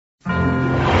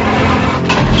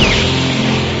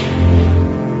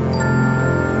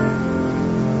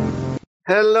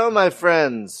Hello, my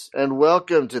friends, and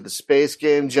welcome to the Space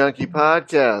Game Junkie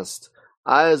podcast.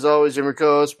 I, as always, am your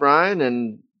co-host, Brian,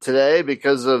 and today,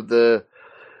 because of the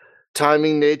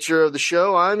timing nature of the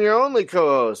show, I'm your only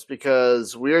co-host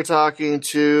because we are talking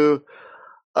to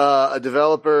a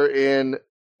developer in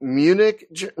Munich.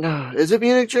 No, is it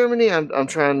Munich, Germany? I'm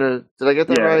trying to. Did I get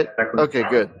that right? Exactly. Okay,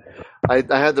 good. I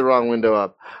had the wrong window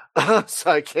up,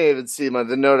 so I can't even see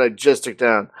the note I just took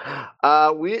down.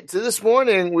 This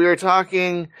morning we are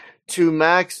talking to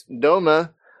Max Doma,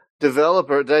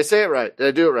 developer. Did I say it right? Did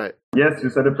I do it right? Yes,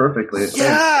 you said it perfectly.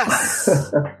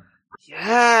 Yes,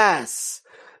 yes.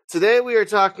 Today we are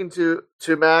talking to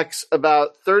Max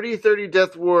about 3030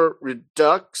 Deathwar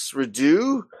Redux.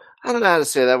 Redo. I don't know how to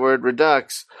say that word.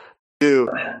 Redux.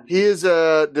 He is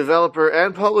a developer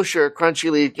and publisher at Crunchy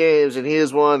Leaf Games, and he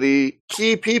is one of the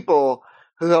key people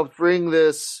who helped bring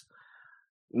this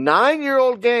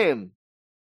 9-year-old game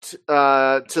to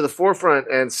the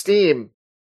forefront and Steam.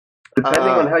 Depending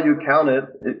on how you count it,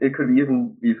 it could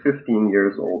even be 15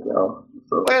 years old now.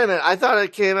 So. Wait a minute, I thought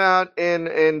it came out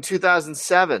in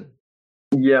 2007.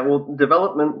 Yeah, well,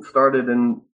 development started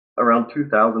in around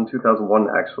 2000, 2001,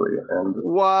 actually, and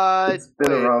what? It's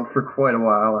been around for quite a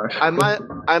while, actually.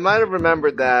 I might have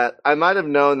remembered that. I might have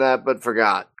known that, but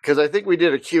forgot. Because I think we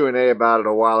did a Q&A about it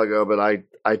a while ago, but I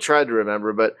tried to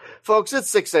remember. But, folks, it's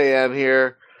 6 a.m.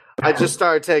 here. I just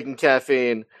started taking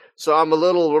caffeine, so I'm a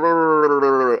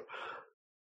little...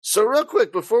 So real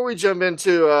quick, before we jump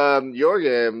into your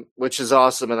game, which is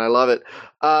awesome and I love it,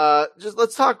 just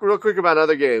let's talk real quick about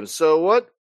other games. So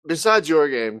what, besides your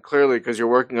game, clearly because you're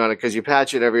working on it because you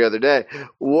patch it every other day,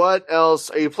 what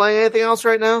else? Are you playing anything else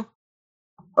right now?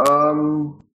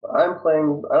 I'm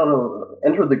playing, I don't know,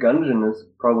 Enter the Gungeon is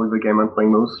probably the game I'm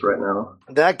playing most right now.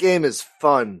 That game is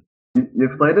fun.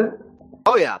 You've played it?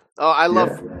 Oh, yeah. Oh, I love...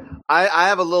 Yeah. I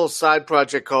have a little side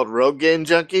project called Rogue Game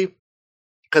Junkie.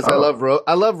 Because I love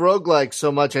roguelikes so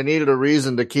much, I needed a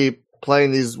reason to keep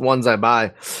playing these ones I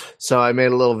buy. So I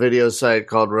made a little video site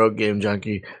called Rogue Game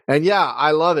Junkie. And yeah,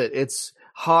 I love it. It's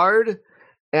hard.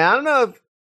 And I don't know if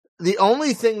the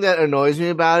only thing that annoys me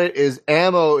about it is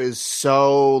ammo is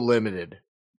so limited.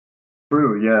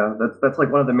 True, yeah. That's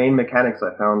like one of the main mechanics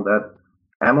I found, that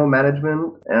ammo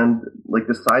management and like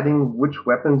deciding which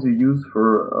weapons you use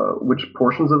for which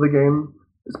portions of the game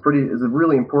is a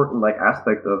really important like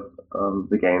aspect of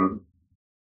the game.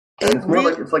 And it's more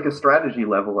it's like a strategy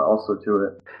level also to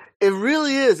it. It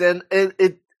really is, and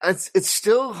it's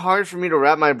still hard for me to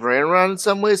wrap my brain around in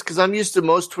some ways because I'm used to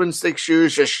most twin stick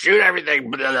shooters just shoot everything,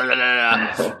 blah, blah,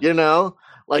 blah, blah, you know,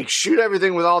 like shoot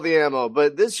everything with all the ammo.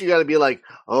 But this you got to be like,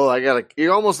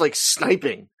 you're almost like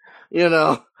sniping, you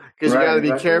know, because you got to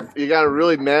be careful. You got to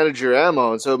really manage your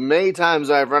ammo. And so many times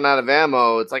I've run out of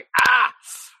ammo. It's like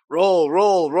roll.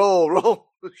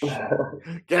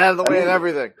 Get out of the way and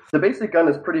everything. The basic gun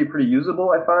is pretty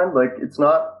usable, I find. Like, it's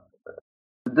not...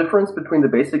 The difference between the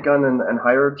basic gun and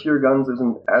higher tier guns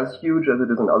isn't as huge as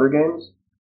it is in other games.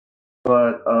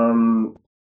 But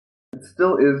it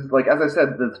still is, like, as I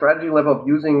said, the strategy level of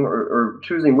using or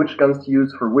choosing which guns to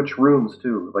use for which rooms,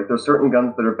 too. Like, there's certain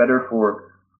guns that are better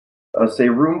for, say,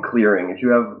 room clearing. If you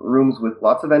have rooms with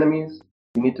lots of enemies,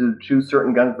 you need to choose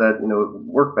certain guns that,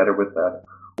 work better with that.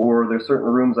 Or there's certain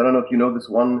rooms, I don't know if you know this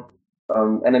one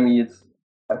enemy, it's,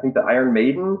 I think, the Iron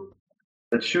Maiden,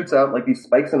 that shoots out like these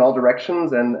spikes in all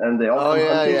directions and they all come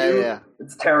hunting you. Yeah.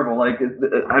 It's terrible. Like,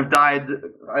 I've died,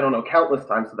 I don't know, countless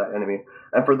times to that enemy.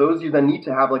 And for those you then need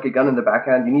to have like a gun in the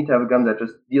backhand, you need to have a gun that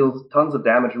just deals tons of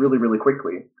damage really, really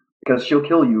quickly. Because she'll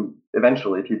kill you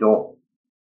eventually if you don't.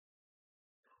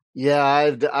 Yeah,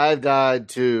 I've died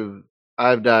to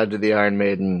the Iron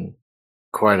Maiden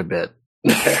quite a bit.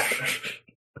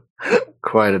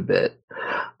 Quite a bit.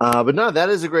 But no, that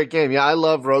is a great game. Yeah, I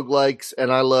love roguelikes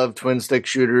and I love twin stick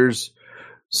shooters.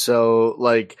 So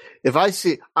like if I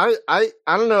see I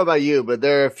don't know about you, but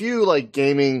there are a few like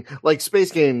gaming, like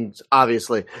space games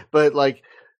obviously, but like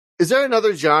is there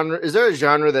a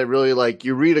genre that really like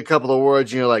you read a couple of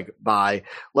words and you're like bye?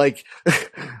 Like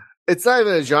it's not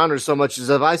even a genre so much as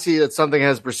if I see that something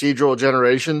has procedural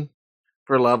generation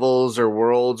for levels or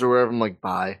worlds or whatever, I'm like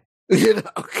bye.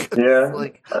 Yeah.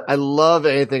 Like I love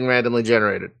anything randomly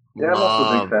generated. Yeah, I'm also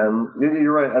a big fan.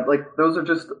 You're right. Like those are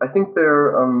just. I think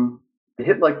they're they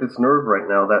hit like this nerve right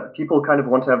now that people kind of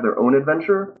want to have their own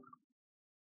adventure.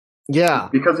 Yeah.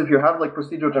 Because if you have like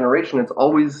procedural generation, it's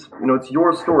always it's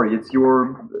your story.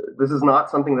 This is not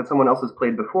something that someone else has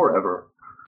played before ever.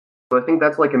 So I think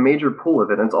that's like a major pull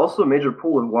of it, and it's also a major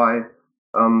pull of why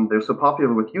they're so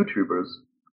popular with YouTubers.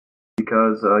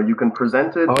 Because you can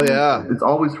present it. Oh yeah, it's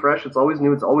always fresh. It's always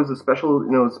new. It's always a special,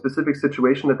 specific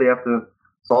situation that they have to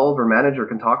solve or manage or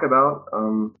can talk about.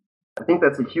 I think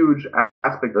that's a huge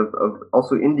aspect of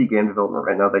also indie game development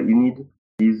right now, that you need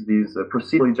these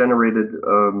procedurally generated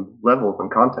levels and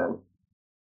content.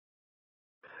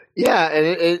 Yeah, and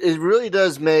it really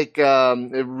does make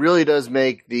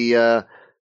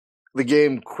the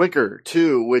game quicker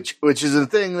too, which is a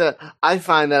thing that I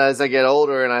find that as I get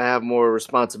older and I have more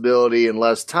responsibility and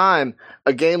less time,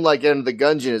 a game like Enter the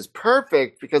Gungeon is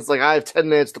perfect because like I have 10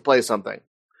 minutes to play something.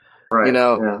 Right. You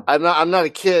know, yeah. I'm not a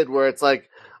kid where it's like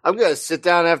I'm gonna sit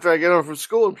down after I get home from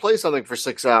school and play something for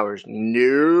 6 hours.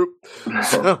 Nope.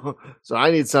 So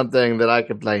I need something that I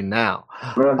can play now.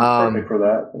 No, it's perfect for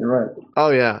that. You're right. Oh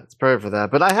yeah, it's perfect for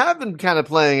that. But I have been kind of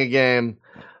playing a game.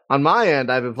 On my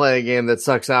end, I've been playing a game that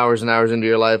sucks hours and hours into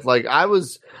your life. Like I have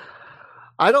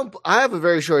a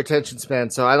very short attention span,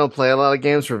 so I don't play a lot of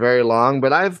games for very long,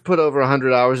 but I've put over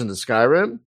 100 hours into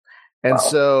Skyrim. And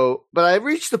so, but I've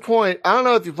reached the point, I don't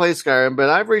know if you play Skyrim, but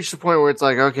I've reached the point where it's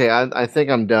like, okay, I think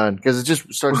I'm done because it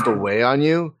just starts to weigh on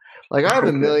you. Like I have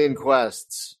a million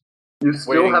quests. You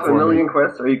still have a million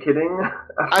quests? Are you kidding?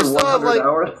 I still have like,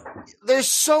 hours? There's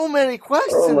so many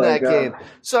quests in that game.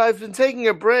 So I've been taking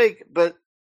a break, but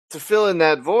to fill in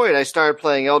that void, I started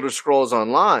playing Elder Scrolls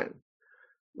Online,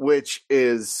 which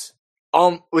is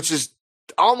almost,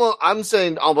 I'm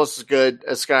saying almost as good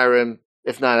as Skyrim,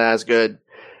 if not as good.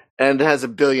 And it has a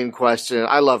billion quests.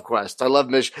 I love quests. I love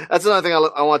missions. That's another thing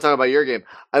I want to talk about your game.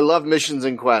 I love missions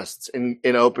and quests in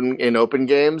open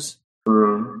games.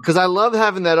 Because I love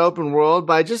having that open world,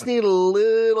 but I just need a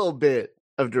little bit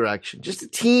of direction. Just a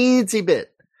teensy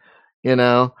bit. You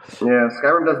know? Yeah,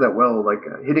 Skyrim does that well, like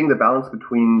hitting the balance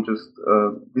between just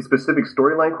these specific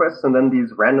storyline quests and then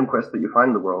these random quests that you find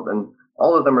in the world. And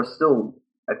all of them are still,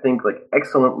 I think, like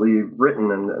excellently written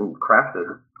and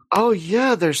crafted. Oh,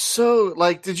 yeah, they're so,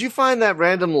 like, did you find that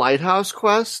random lighthouse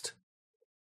quest?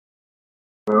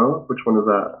 No? Which one is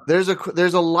that?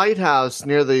 There's a lighthouse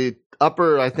near the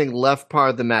upper, I think, left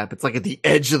part of the map. It's like at the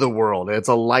edge of the world. It's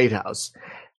a lighthouse.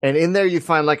 And in there you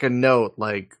find like a note,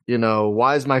 like, you know,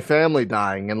 why is my family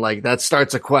dying? And like that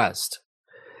starts a quest.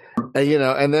 And, you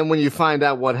know, and then when you find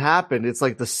out what happened, it's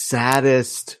like the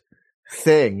saddest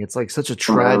thing. It's like such a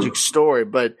tragic story,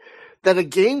 but that a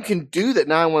game can do that.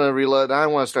 Now I want to reload. Now I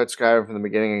want to start Skyrim from the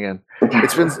beginning again.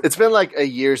 It's been like a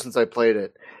year since I played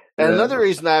it. And another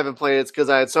reason I haven't played it is because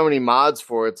I had so many mods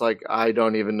for it. It's like I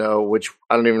don't even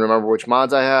remember which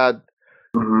mods I had.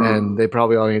 And they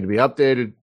probably all need to be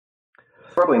updated.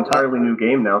 Probably an entirely new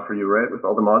game now for you, right? With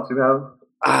all the mods you have.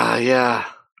 Yeah.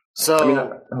 So I mean,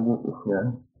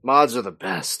 yeah. Mods are the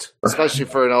best, especially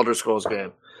for an Elder Scrolls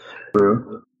game.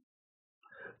 True.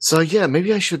 So yeah,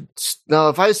 maybe I should. No,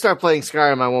 if I start playing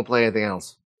Skyrim, I won't play anything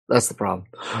else. That's the problem.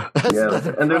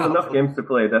 There's enough games to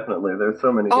play. Definitely, there's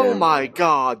so many. Oh games. My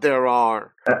God, there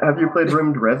are. Have you played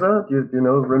Rimmed Reza? Do you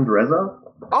know Rimmed Reza?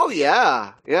 Oh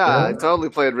yeah, I totally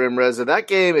played Rimmed Reza. That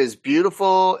game is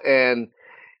beautiful and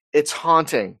it's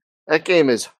haunting. That game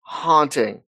is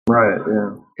haunting. Right,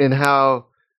 yeah. In how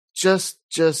just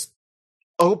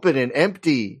open and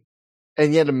empty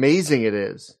and yet amazing it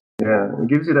is. Yeah, it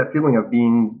gives you that feeling of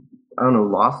being, I don't know,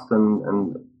 lost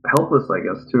and helpless, I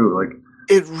guess, too. Like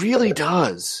it really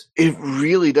does. It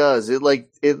really does. It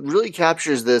really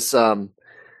captures this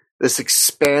this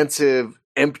expansive,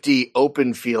 empty,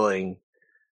 open feeling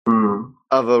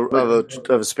of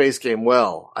a space game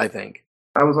well, I think.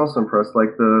 I was also impressed.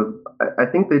 Like I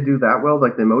think they do that well,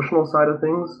 like the emotional side of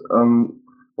things.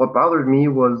 What bothered me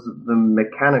was the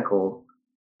mechanical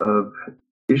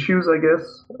issues, I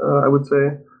guess, I would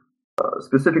say.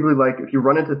 Specifically, like if you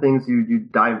run into things, you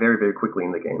die very, very quickly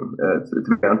in the game. It's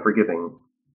very unforgiving.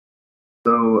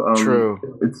 So True.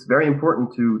 It's very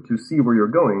important to see where you're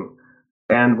going.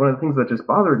 And one of the things that just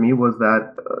bothered me was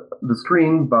that the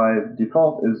screen by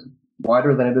default is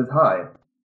wider than it is high.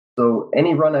 So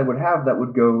any run I would have that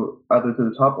would go either to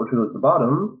the top or to the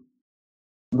bottom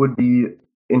would be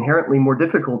inherently more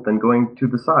difficult than going to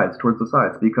the sides, towards the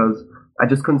sides, because I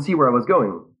just couldn't see where I was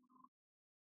going.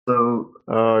 So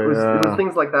it was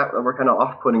things like that were kind of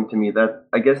off-putting to me. That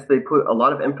I guess they put a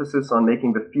lot of emphasis on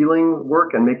making the feeling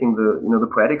work and making the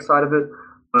poetic side of it,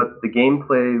 but the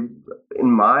gameplay,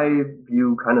 in my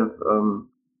view, kind of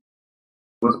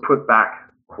was put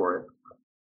back for it.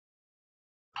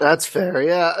 That's fair,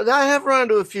 yeah. I have run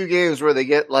into a few games where they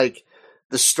get like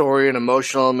the story and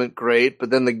emotional element great, but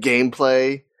then the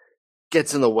gameplay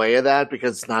gets in the way of that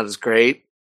because it's not as great.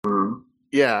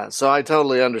 Yeah, so I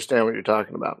totally understand what you're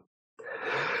talking about.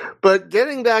 But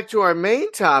getting back to our main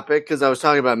topic, because I was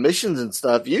talking about missions and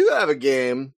stuff, you have a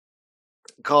game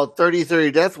called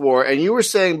 3030 Deathwar, and you were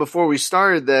saying before we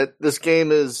started that this game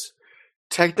is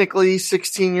technically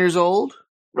 16 years old?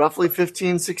 roughly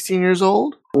 15, 16 years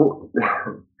old? Well,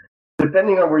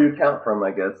 depending on where you count from,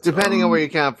 I guess. Depending on where you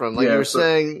count from. Like you were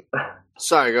saying...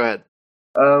 Sorry, go ahead.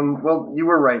 Well, you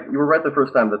were right. You were right the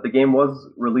first time that the game was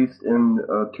released in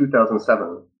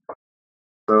 2007.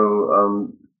 So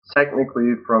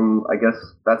technically, I guess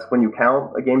that's when you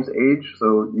count a game's age.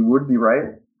 So you would be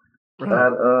right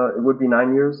that it would be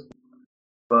 9 years.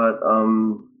 But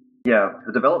yeah,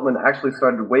 the development actually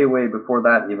started way before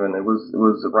that. Even it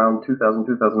was around 2000,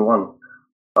 2001.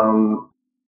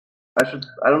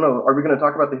 I don't know. Are we going to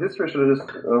talk about the history? Or should I just?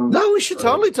 No, we should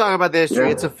totally talk about the history.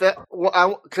 Yeah. It's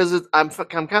because I'm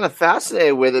kind of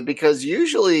fascinated with it because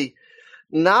usually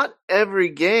not every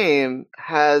game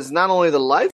has not only the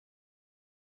life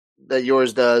that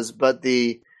yours does, but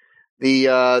the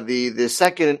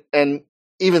second and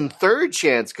even third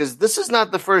chance. Because this is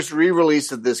not the first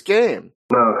re-release of this game.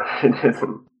 No, it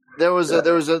isn't. There was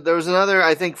another,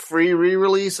 I think, free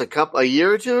re-release a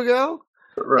year or two ago.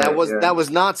 Right, that was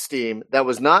not Steam. That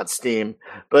was not Steam,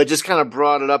 but it just kind of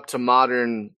brought it up to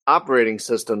modern operating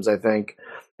systems, I think,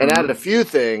 and added a few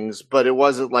things, but it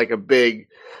wasn't like a big,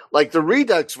 like the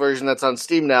Redux version that's on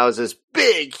Steam now is this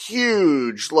big,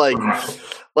 huge,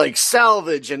 like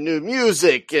salvage and new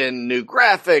music and new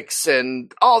graphics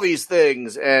and all these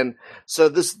things. And so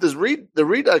the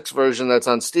Redux version that's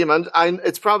on Steam,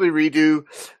 it's probably redo.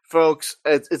 Folks,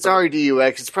 it's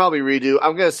REDUX. It's probably redo.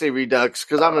 I'm going to say Redux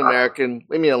because I'm American.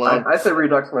 Leave me alone. I say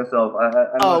Redux myself. I'm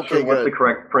not sure what the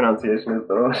correct pronunciation is,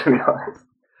 though, to be honest.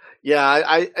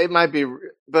 Yeah, it might be,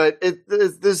 but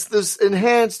this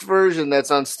enhanced version that's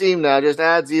on Steam now just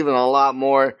adds even a lot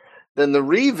more than the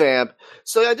revamp.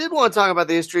 So I did want to talk about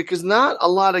the history because not a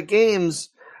lot of games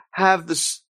have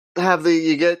this. You have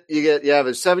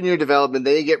a 7-year development,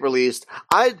 then you get released.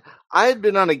 I had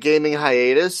been on a gaming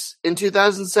hiatus in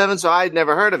 2007, so I had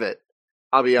never heard of it.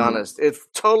 I'll be honest. It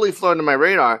totally flew under my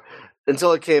radar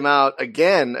until it came out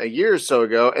again a year or so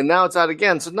ago, and now it's out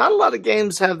again. So not a lot of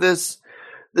games have this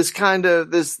kind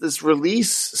of this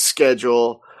release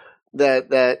schedule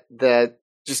that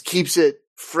just keeps it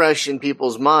fresh in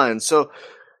people's minds. So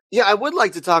yeah, I would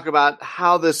like to talk about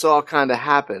how this all kind of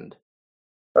happened.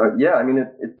 Yeah, I mean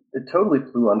it totally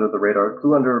flew under the radar. It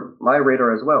flew under my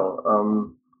radar as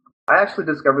well. I actually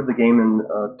discovered the game in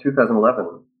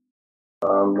 2011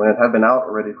 when it had been out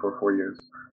already for 4 years,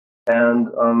 and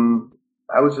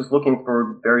I was just looking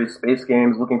for various space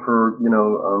games, looking for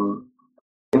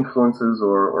influences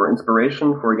or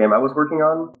inspiration for a game I was working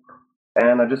on,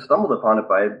 and I just stumbled upon it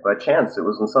by chance. It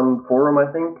was in some forum,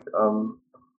 I think,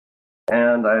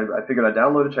 and I figured I'd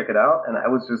download it, check it out, and I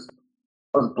was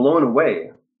blown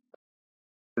away.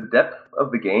 The depth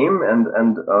of the game and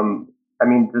I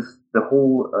mean the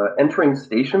whole entering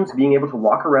stations, being able to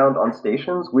walk around on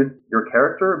stations with your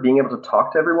character, being able to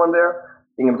talk to everyone there,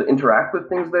 being able to interact with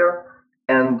things there,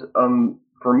 and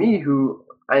for me, who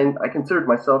I considered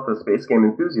myself a space game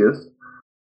enthusiast,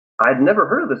 I'd never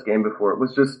heard of this game before. It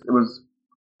was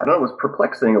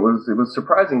perplexing. It was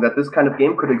surprising that this kind of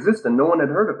game could exist and no one had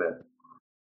heard of it.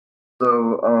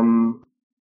 So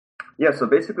yeah, so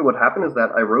basically what happened is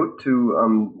that I wrote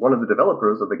to one of the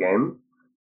developers of the game,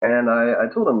 and I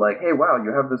told him, like, hey, wow,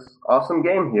 you have this awesome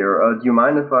game here. Do you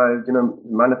mind if I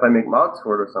make mods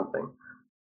for it or something?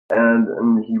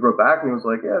 And he wrote back and he was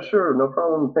like, yeah, sure, no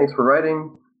problem. Thanks for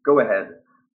writing. Go ahead.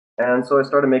 And so I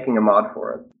started making a mod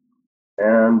for it.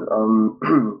 And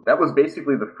that was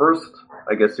basically the first,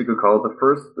 I guess you could call it the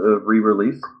first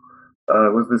re-release.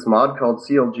 It was this mod called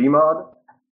CLG mod.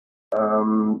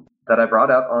 That I brought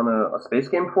out on a space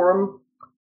game forum,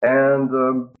 and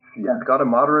it got a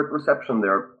moderate reception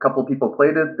there. A couple of people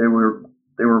played it. They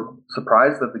were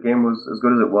surprised that the game was as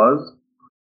good as it was,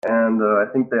 and I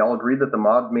think they all agreed that the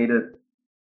mod made it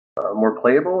more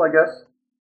playable, I guess.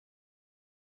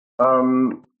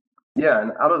 Yeah,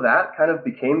 and out of that kind of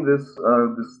became this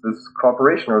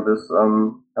cooperation, or this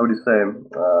how would you say?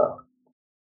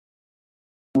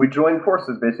 We joined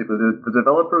forces, basically. The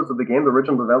developers of the game, the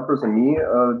original developers, and me,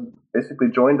 basically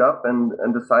joined up and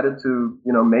decided to,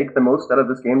 make the most out of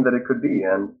this game that it could be.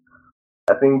 And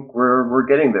I think we're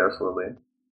getting there slowly.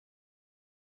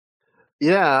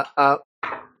 Yeah,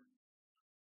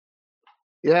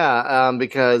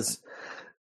 because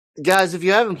guys, if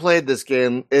you haven't played this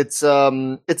game, it's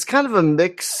kind of a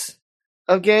mix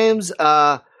of games.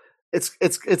 It's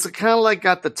kind of like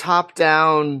got the top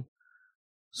down,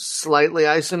 slightly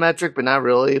isometric, but not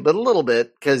really, but a little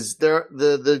bit, because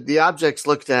the objects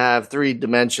look to have 3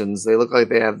 dimensions. They look like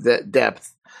they have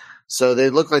depth, so they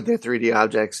look like they're 3D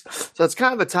objects. So it's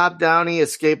kind of a top-downy,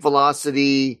 escape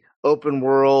velocity, open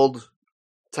world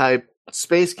type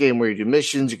space game where you do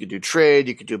missions, you could do trade,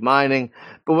 you could do mining.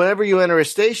 But whenever you enter a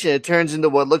station, it turns into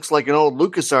what looks like an old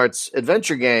LucasArts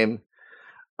adventure game,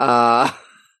 right.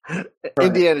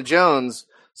 Indiana Jones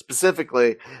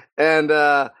specifically. And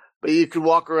but you could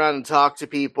walk around and talk to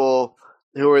people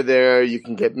who are there. You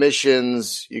can get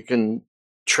missions. You can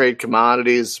trade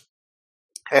commodities.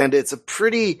 And it's a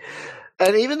pretty,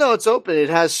 and even though it's open, it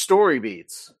has story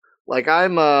beats. Like I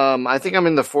think I'm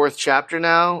in the 4th chapter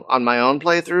now on my own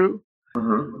playthrough.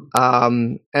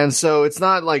 Mm-hmm. And so it's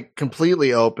not like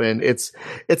completely open. It's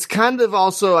kind of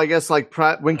also, I guess, like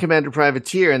Wing Commander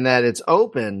Privateer in that it's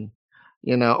open,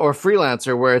 or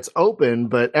Freelancer where it's open,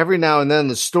 but every now and then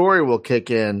the story will kick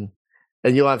in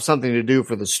and you'll have something to do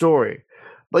for the story.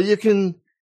 But can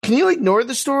you ignore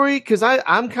the story? Cause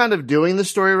I'm kind of doing the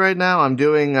story right now. I'm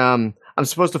doing, I'm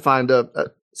supposed to find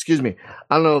excuse me.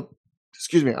 I don't know.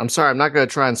 Excuse me. I'm sorry. I'm not going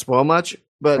to try and spoil much,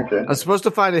 but okay. I'm supposed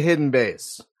to find a hidden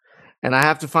base. And I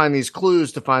have to find these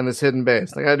clues to find this hidden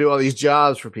base. I got to do all these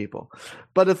jobs for people.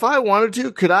 But if I wanted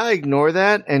to, could I ignore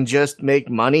that and just make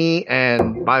money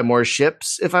and buy more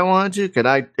ships if I wanted to? Could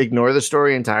I ignore the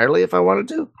story entirely if I wanted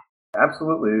to?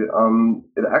 Absolutely.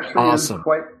 It actually is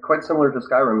quite similar to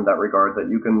Skyrim in that regard, that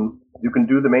you can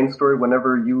do the main story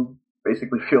whenever you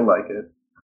basically feel like it.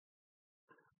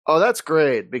 Oh, that's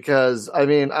great, because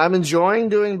I'm enjoying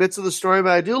doing bits of the story,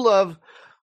 but I do love.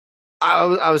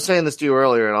 I was saying this to you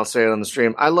earlier, and I'll say it on the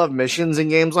stream. I love missions in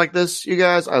games like this, you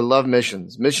guys. I love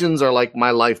missions. Missions are like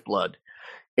my lifeblood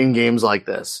in games like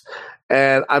this.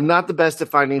 And I'm not the best at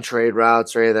finding trade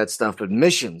routes or any of that stuff, but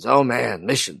missions, oh man,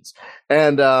 missions.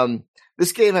 And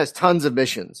this game has tons of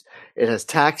missions. It has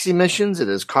taxi missions. It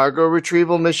has cargo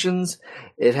retrieval missions.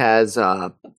 It has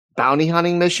bounty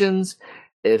hunting missions.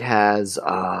 It has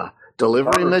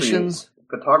delivery missions.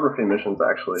 Photography missions,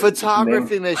 actually.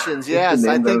 Photography missions, yes.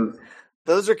 I think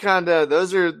those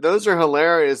are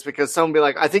hilarious, because someone will be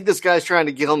like, I think this guy's trying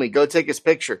to kill me. Go take his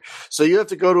picture. So you have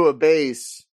to go to a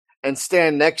base and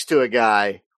stand next to a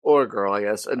guy, or a girl, I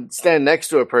guess, and stand next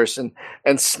to a person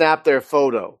and snap their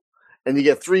photo. And you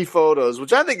get 3 photos,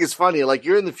 which I think is funny. Like,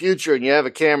 you're in the future and you have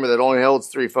a camera that only holds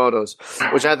 3 photos,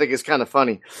 which I think is kind of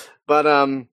funny. But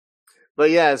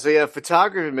yeah, so you have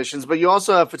photography missions, but you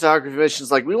also have photography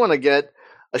missions like, we want to get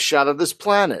a shot of this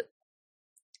planet.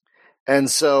 And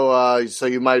so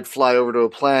you might fly over to a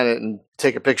planet and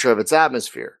take a picture of its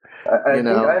atmosphere. I think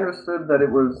I understood that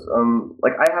it was,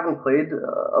 I haven't played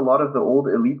a lot of the old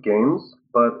Elite games,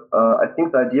 but I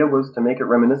think the idea was to make it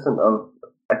reminiscent of,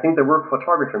 I think there were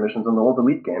photography missions in the old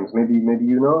Elite games. Maybe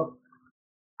you know?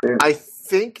 I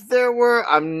think there were.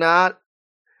 I'm not.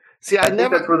 See, I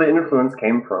think that's where the influence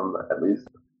came from, at least.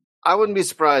 I wouldn't be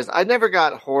surprised. I never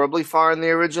got horribly far in the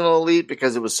original Elite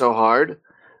because it was so hard.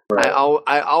 Right.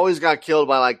 I always got killed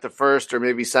by like the first or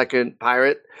maybe second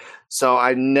pirate, so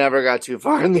I never got too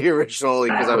far in the original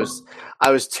Elite because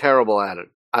I was terrible at it.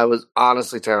 I was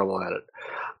honestly terrible at it.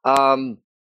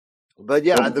 But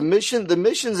yeah, the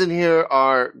missions in here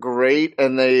are great,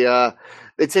 and they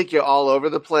take you all over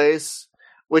the place,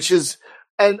 which is.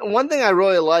 And one thing I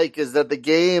really like is that the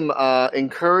game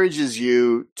encourages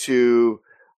you to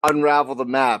unravel the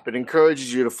map. It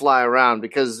encourages you to fly around,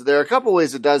 because there are a couple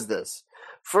ways it does this.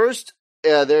 First,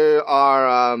 there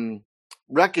are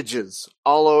wreckages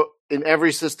all in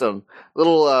every system.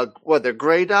 Little, they're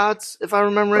gray dots, if I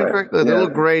remember correctly. They're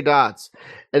little gray dots.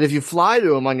 And if you fly to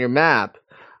them on your map,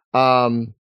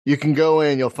 you can go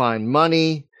in, you'll find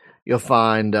money, you'll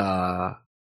find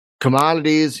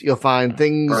commodities, you'll find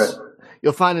things. Right.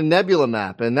 You'll find a nebula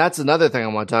map, and that's another thing I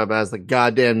want to talk about, is the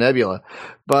goddamn nebula.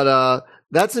 But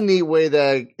that's a neat way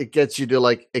that it gets you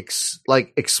to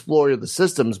explore the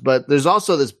systems. But there's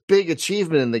also this big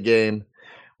achievement in the game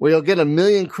where you'll get 1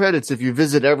 million credits if you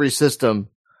visit every system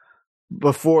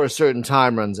before a certain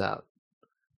time runs out.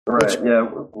 Right. Yeah,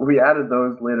 we added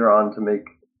those later on to make.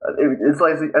 It's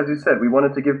like, as you said, we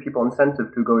wanted to give people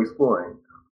incentive to go exploring.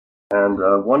 And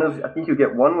I think you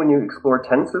get one when you explore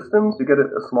 10 systems, you get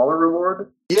a smaller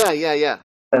reward. Yeah.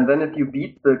 And then if you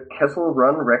beat the Kessel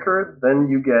Run record, then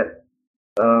you get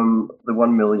the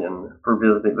 1 million for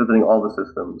visiting all the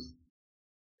systems.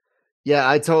 Yeah,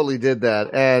 I totally did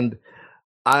that. And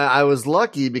I was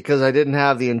lucky because I didn't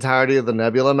have the entirety of the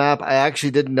nebula map. I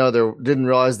actually didn't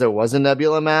realize there was a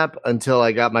nebula map until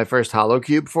I got my first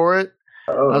holocube for it.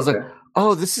 Oh, I was like,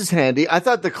 oh, this is handy. I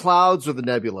thought the clouds were the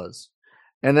nebulas.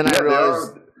 And then I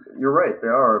realized you're right, they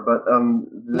are, but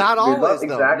not always,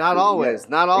 though. Not always.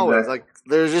 Exactly. Like,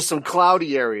 there's just some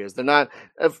cloudy areas. They're not,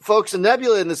 folks. A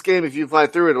nebula in this game, if you fly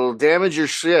through it, it'll damage your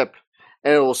ship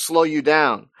and it will slow you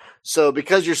down. So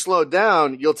because you're slowed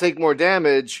down, you'll take more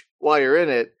damage while you're in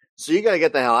it. So you got to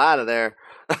get the hell out of there.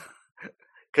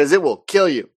 because it will kill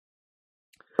you.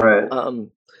 Right.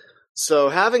 So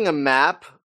having a map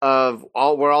of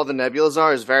where all the nebulas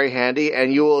are is very handy,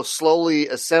 and you will slowly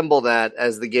assemble that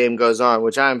as the game goes on,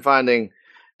 which I'm finding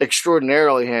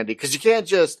extraordinarily handy, because you can't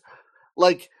just,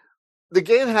 like, the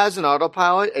game has an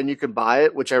autopilot and you can buy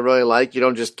it, which I really like. You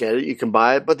don't just get it, you can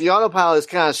buy it. But the autopilot is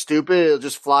kind of stupid. It'll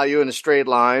just fly you in a straight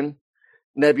line.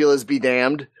 Nebulas be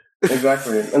damned.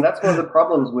 Exactly. And that's one of the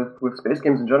problems with space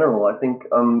games in general. I think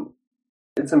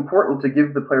it's important to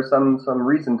give the player some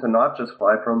reason to not just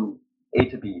fly from A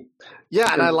to B.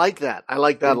 Yeah, and I like that. I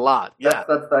like that a lot. Yeah.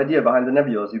 That's the idea behind the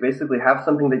nebulas. You basically have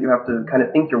something that you have to kind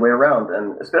of think your way around.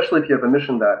 And especially if you have a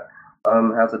mission that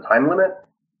has a time limit,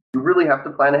 you really have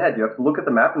to plan ahead. You have to look at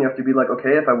the map and you have to be like,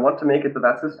 okay, if I want to make it to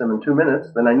that system in 2 minutes,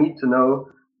 then I need to know,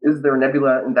 is there a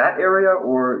nebula in that area,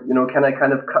 or, can I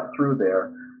kind of cut through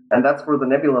there? And that's where the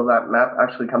nebula map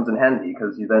actually comes in handy,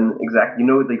 because you then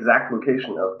know the exact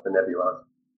location of the nebula.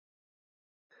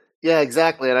 Yeah,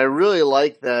 exactly. And I really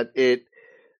like that it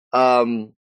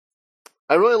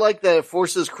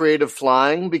forces creative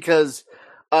flying, because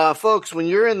folks, when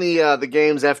you're in the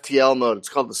game's FTL mode, it's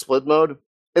called the split mode.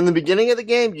 In the beginning of the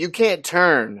game, you can't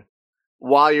turn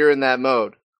while you're in that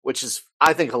mode, which is,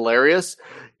 I think, hilarious.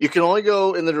 You can only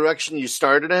go in the direction you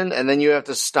started in, and then you have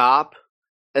to stop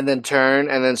and then turn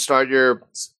and then start your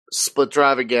split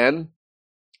drive again.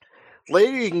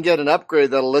 Later, you can get an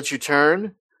upgrade that'll let you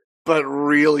turn, but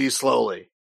really slowly.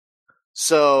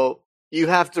 So you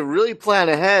have to really plan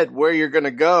ahead where you're going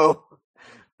to go,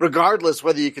 regardless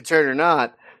whether you can turn or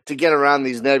not, to get around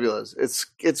these nebulas.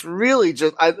 It's really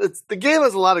just the game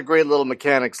has a lot of great little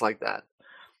mechanics like that,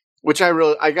 which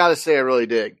I gotta say I really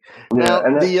dig. Yeah,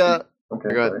 now okay,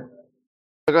 go ahead.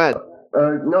 Go ahead.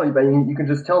 No, you can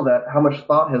just tell that how much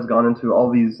thought has gone into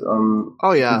all these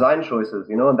design choices,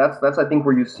 and that's I think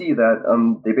where you see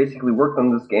that they basically worked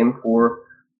on this game for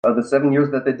the 7 years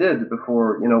that they did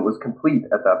before it was complete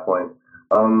at that point.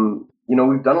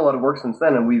 We've done a lot of work since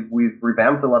then, and we've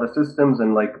revamped a lot of systems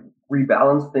and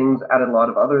rebalanced things, added a lot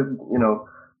of other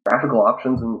graphical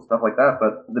options and stuff like that.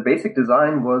 But the basic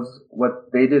design was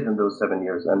what they did in those 7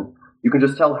 years, and you can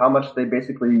just tell how much they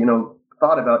basically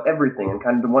thought about everything and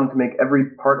kind of wanted to make every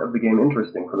part of the game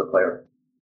interesting for the player.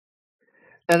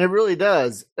 And it really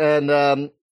does. And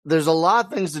there's a lot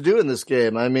of things to do in this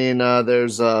game. I mean,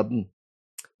 there's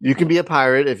you can be a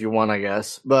pirate if you want, I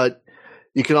guess, but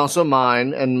you can also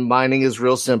mine, and mining is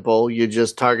real simple. You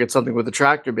just target something with a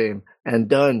tractor beam and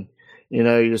done. You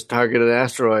just target an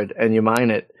asteroid and you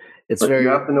mine it. But you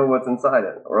have to know what's inside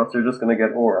it, or else you're just going to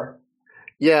get ore.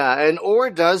 Yeah, and ore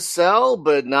does sell,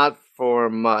 but not for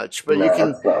much. But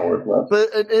it's not worth much.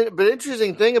 But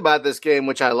interesting thing about this game,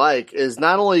 which I like, is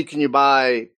not only can you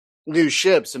buy new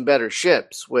ships and better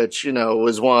ships, which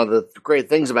was one of the great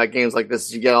things about games like this,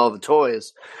 is you get all the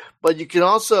toys, but you can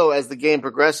also, as the game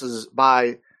progresses,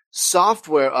 buy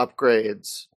software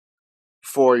upgrades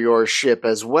for your ship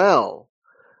as well.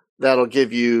 That'll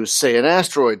give you, say, an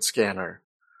asteroid scanner,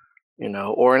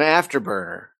 or an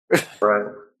afterburner. Right.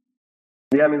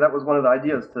 Yeah, I mean, that was one of the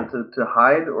ideas, to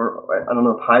hide, or I don't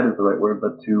know if hide is the right word,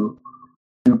 but to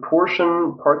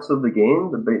portion parts of the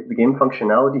game, the game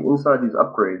functionality inside these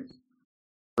upgrades.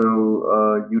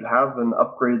 So you'd have an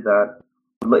upgrade that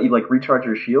would let you recharge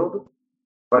your shield,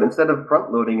 but instead of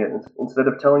front loading it, instead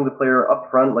of telling the player up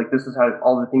front, this is how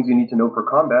all the things you need to know for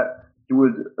combat, you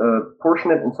would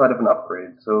portion it inside of an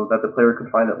upgrade so that the player could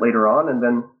find it later on, and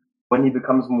then when he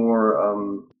becomes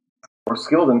more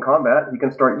skilled in combat, he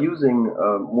can start using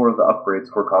more of the upgrades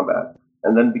for combat,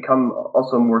 and then become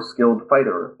also a more skilled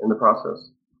fighter in the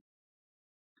process.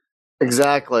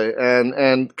 Exactly,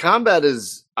 and combat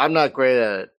is, I'm not great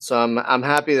at it, so I'm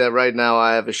happy that right now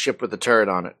I have a ship with a turret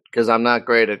on it, because I'm not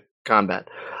great at combat.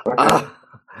 Okay.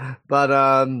 But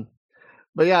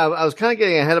yeah, I was kind of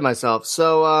getting ahead of myself.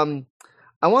 So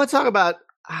I want to talk about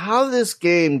how this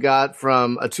game got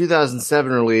from a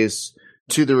 2007 release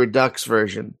to the Redux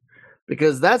version,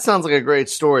 because that sounds like a great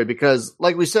story, because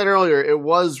like we said earlier, it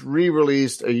was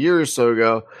re-released a year or so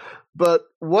ago. But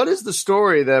what is the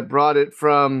story that brought it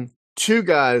from two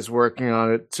guys working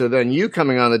on it to then you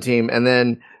coming on the team and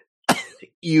then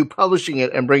you publishing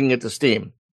it and bringing it to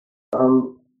Steam?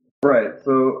 Right.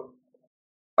 So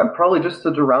probably just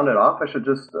to round it off, I should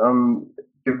just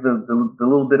give the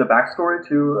little bit of backstory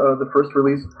to the first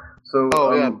release. So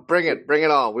bring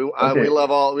it all. We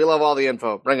love all the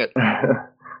info. Bring it.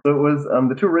 So it was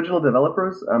the two original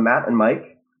developers, Matt and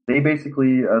Mike. They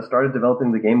basically started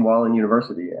developing the game while in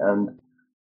university, and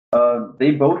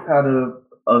they both had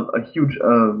a huge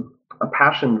a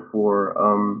passion for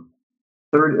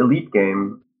third Elite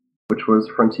game, which was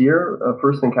Frontier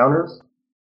First Encounters.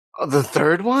 Oh, the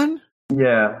third one?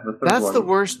 Yeah, the third That's one. the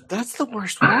worst. That's the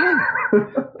worst one.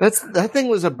 That thing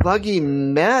was a buggy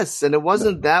mess, and it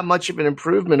wasn't that much of an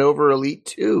improvement over Elite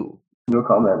 2. No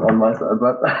comment on my side,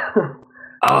 but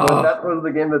but that was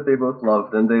the game that they both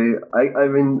loved, and I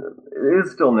mean, it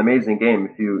is still an amazing game.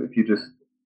 If you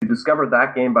discover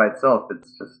that game by itself,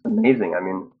 it's just amazing. I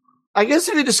mean, I guess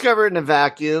if you discover it in a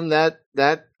vacuum, that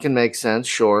can make sense.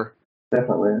 Sure.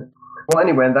 definitely. Well,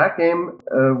 anyway, and that game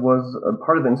was a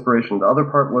part of the inspiration. The other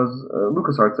part was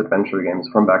LucasArts adventure games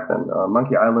from back then.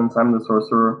 Monkey Island, Simon the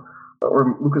Sorcerer,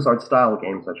 or LucasArts style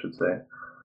games, I should say.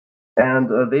 And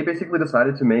they basically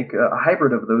decided to make a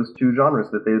hybrid of those two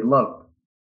genres that they loved,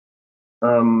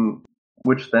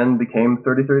 which then became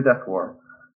 3030 Deathwar.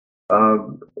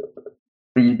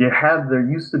 There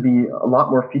used to be a lot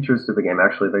more features to the game,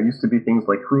 actually. There used to be things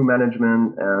like crew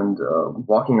management and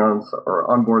walking on or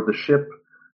on board the ship.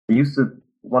 They used to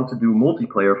want to do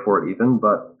multiplayer for it even,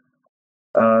 but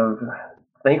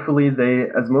thankfully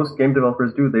as most game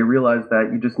developers do, they realized that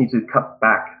you just need to cut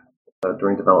back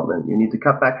during development. You need to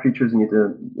cut back features, you need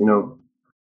to,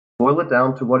 boil it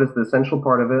down to what is the essential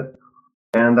part of it,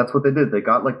 and that's what they did. They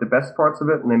got like the best parts of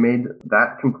it, and they made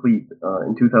that complete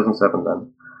in 2007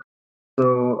 then.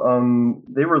 So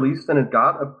they released, and it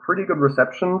got a pretty good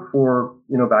reception for,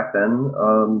 back then.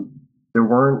 There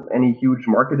weren't any huge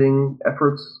marketing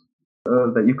efforts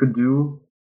that you could do,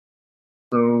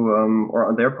 so or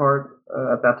on their part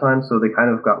at that time. So they kind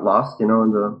of got lost, in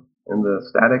the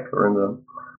static or in the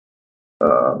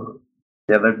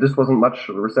there just wasn't much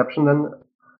reception then.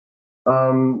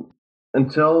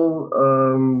 Until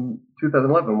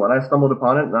 2011, when I stumbled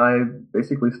upon it and I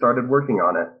basically started working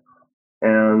on it.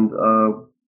 And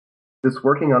this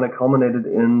working on it culminated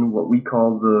in what we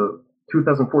call the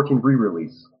 2014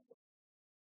 re-release.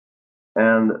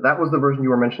 And that was the version you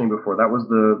were mentioning before. That was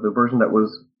the version that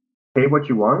was pay what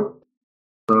you want.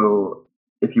 So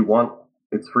if you want,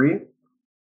 it's free.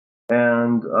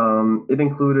 And it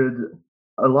included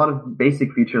a lot of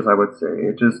basic features, I would say.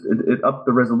 It upped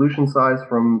the resolution size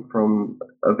from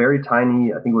a very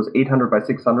tiny, I think it was 800 by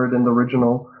 600 in the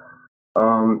original.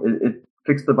 It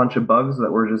fixed a bunch of bugs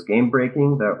that were just game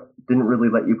breaking, that didn't really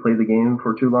let you play the game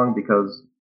for too long, because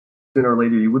sooner or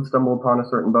later you would stumble upon a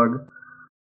certain bug.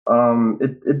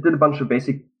 It did a bunch of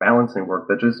basic balancing work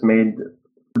that just made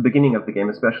the beginning of the game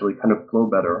especially kind of flow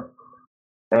better.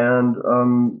 And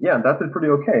that did pretty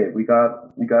okay. We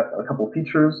got a couple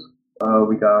features.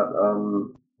 We got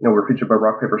we're featured by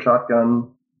Rock Paper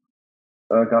Shotgun.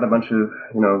 Got a bunch of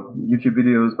YouTube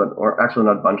videos, or actually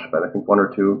not a bunch, but I think one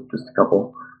or two, just a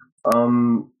couple.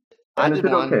 I did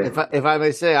one. Okay. If I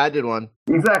may say, I did one.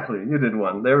 Exactly, you did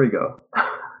one. There we go.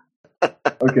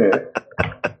 Okay.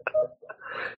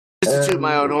 Just to toot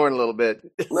my own horn a little bit.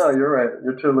 No, you're right.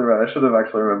 You're totally right. I should have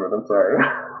actually remembered. I'm sorry.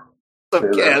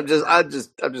 Okay, I'm just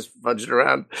fudging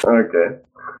around. Okay.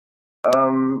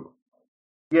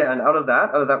 And out of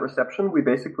that reception, we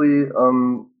basically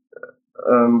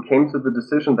came to the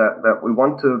decision that we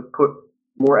want to put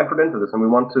more effort into this, and we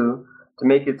want to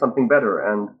make it something better.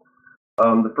 And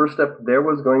the first step there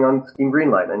was going on Steam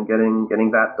Greenlight and getting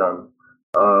that done.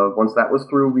 Once that was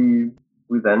through,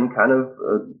 we then kind of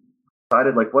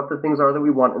decided like what the things are that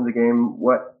we want in the game,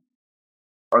 what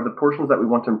are the portions that we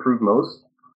want to improve most,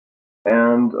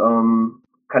 and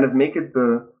kind of make it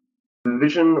the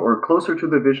vision, or closer to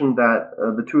the vision that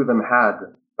the two of them had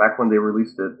back when they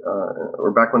released it,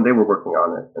 or back when they were working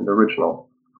on it in the original.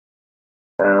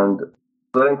 And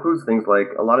so that includes things like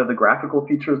a lot of the graphical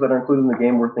features that are included in the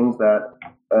game were things that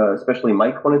especially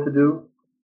Mike wanted to do.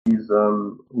 He's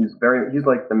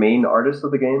like the main artist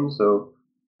of the game, so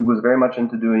he was very much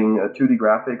into doing 2D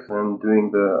graphics and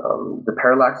doing the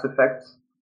parallax effects,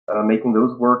 making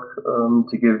those work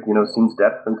to give scenes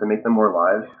depth and to make them more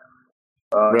alive.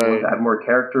 To add more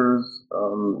characters,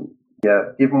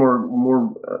 give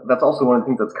more. That's also one of the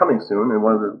things that's coming soon, and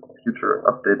one of the future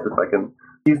updates, if I can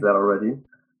tease that already.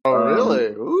 Oh, really?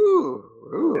 Ooh.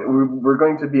 We're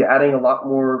going to be adding a lot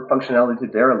more functionality to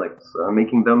derelicts,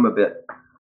 making them a bit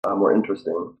more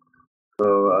interesting.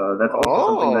 So that's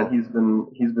also something that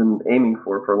he's been aiming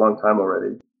for a long time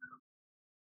already.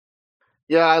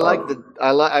 Yeah,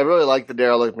 I really like the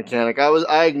derelict mechanic.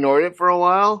 I ignored it for a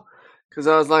while because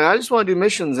I was like, I just want to do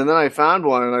missions, and then I found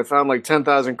one, and I found like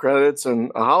 10,000 credits and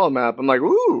a holo map. I'm like,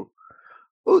 ooh,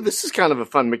 this is kind of a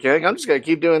fun mechanic. I'm just gonna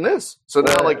keep doing this. So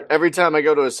now, like every time I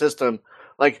go to a system,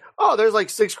 like, oh, there's like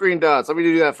 6 green dots. Let me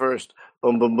do that first.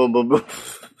 Boom, boom, boom, boom, boom.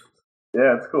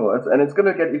 Yeah, it's cool, and it's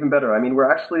gonna get even better. I mean, we're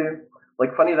actually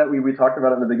like funny that we talked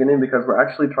about it in the beginning, because we're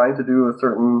actually trying to do a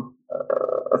certain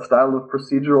a style of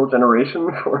procedural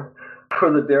generation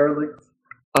for the derelicts.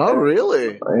 Oh,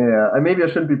 really? Yeah, maybe I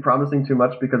shouldn't be promising too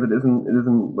much because it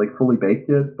isn't like fully baked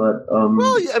yet. But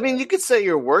Well, I mean, you could say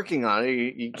you're working on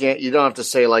it. You don't have to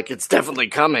say like it's definitely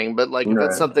coming, but like if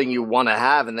that's right. something you want to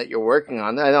have and that you're working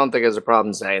on, I don't think there's a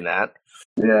problem saying that.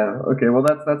 Yeah. Okay. Well,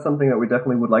 that's something that we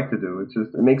definitely would like to do. It's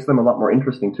just it makes them a lot more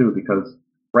interesting too because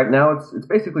right now it's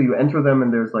basically you enter them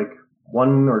and there's like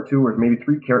one or two or maybe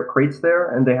three crates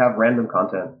there and they have random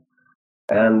content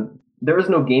and there is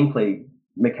no gameplay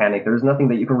mechanic. There's nothing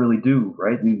that you can really do.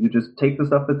 Right. You just take the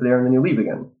stuff that's there and then you leave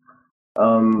again.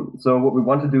 So what we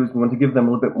want to do is we want to give them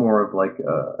a little bit more of like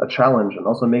a challenge and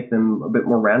also make them a bit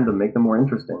more random, make them more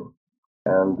interesting.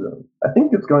 And I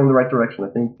think it's going the right direction. I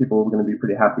think people are going to be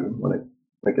pretty happy when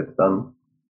it gets done.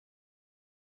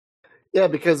 Yeah,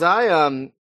 because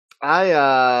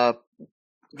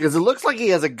because it looks like he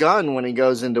has a gun when he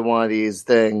goes into one of these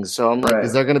things. So I'm like, Right.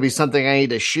 is there going to be something I need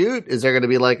to shoot? Is there going to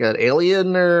be like an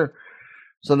alien or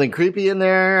something creepy in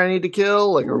there I need to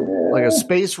kill, like a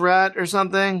space rat or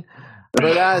something?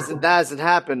 But that hasn't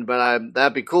happened. But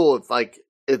that'd be cool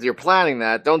if you're planning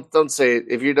that. Don't say it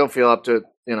if you don't feel up to it,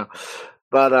 you know.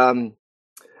 But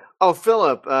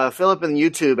Philip in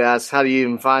YouTube asks, how do you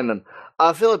even find them?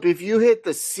 Philip, if you hit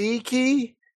the C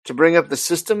key to bring up the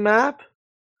system map,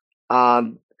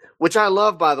 which I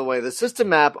love, by the way, the system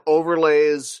map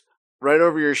overlays right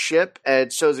over your ship and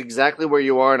it shows exactly where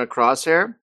you are in a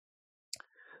crosshair.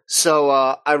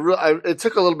 So it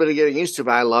took a little bit of getting used to,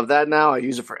 but I love that now. I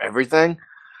use it for everything.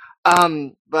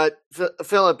 But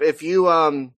Philip, if you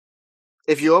open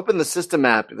the system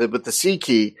map with the C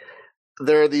key,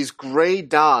 there are these gray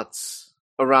dots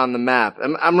around the map.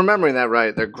 I'm remembering that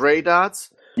right. They're gray dots.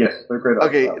 Yes, they're gray dots.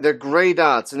 Okay, they're gray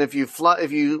dots, and if you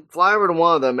fly over to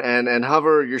one of them and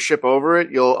hover your ship over it,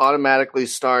 you'll automatically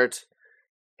start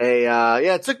a.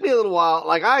 It took me a little while.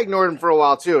 Like I ignored them for a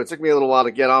while too. It took me a little while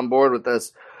to get on board with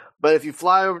this. But if you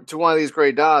fly over to one of these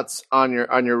gray dots on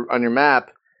your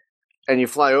map, and you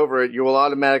fly over it, you will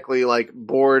automatically like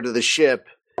board the ship,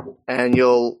 and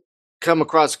you'll come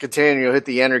across a container. You'll hit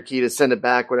the enter key to send it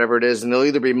back, whatever it is, and it'll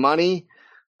either be money,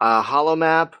 holo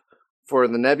map for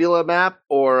the Nebula map,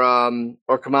 or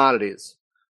commodities.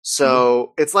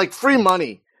 So it's like free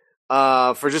money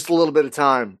for just a little bit of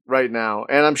time right now,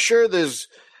 and I'm sure there's.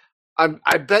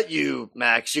 I bet you,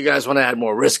 Max, you guys want to add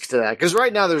more risk to that because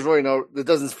right now there's really it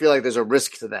doesn't feel like there's a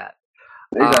risk to that.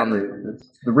 Exactly. It's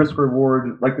the risk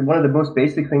reward. Like one of the most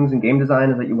basic things in game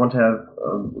design is that you want to have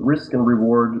risk and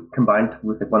reward combined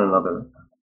with one another.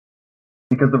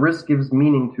 Because the risk gives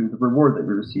meaning to the reward that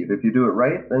you receive. If you do it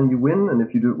right, then you win, and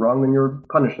if you do it wrong, then you're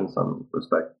punished in some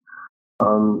respect.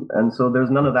 And so there's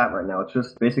none of that right now. It's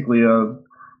just basically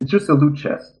it's just a loot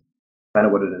chest, kind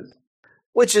of what it is.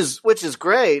 Which is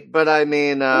great, but I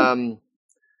mean,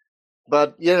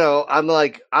 but you know,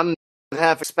 I'm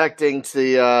half expecting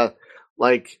to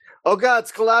like, oh god,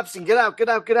 it's collapsing, get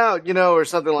out, you know, or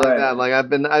something like that. Like I've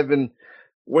been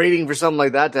waiting for something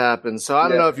like that to happen. So I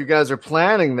don't know if you guys are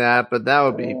planning that, but that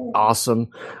would be awesome.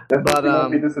 Definitely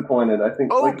not be disappointed. I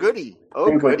think. Goody.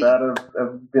 Things like that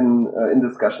have been in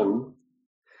discussion.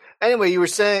 Anyway, you were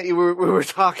saying we were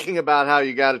talking about how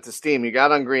you got it to Steam. You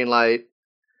got on Greenlight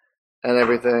and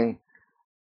everything.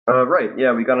 Right.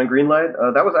 Yeah, we got on Greenlight.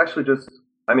 That was actually just.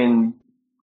 I mean,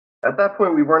 at that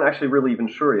point, we weren't actually really even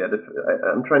sure yet.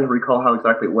 I'm trying to recall how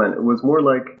exactly it went. It was more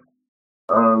like.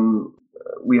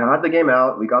 We had the game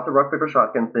out, we got the rock, paper,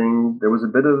 shotgun thing, there was a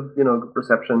bit of,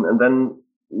 reception, and then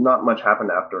not much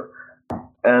happened after.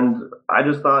 And I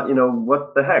just thought,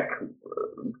 what the heck?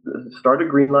 Start a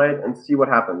Greenlight and see what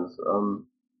happens.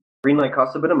 Greenlight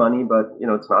costs a bit of money, but,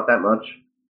 it's not that much.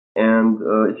 And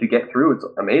if you get through, it's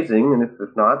amazing, and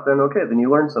if not, then okay, then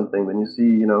you learn something, then you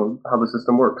see, how the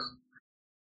system works.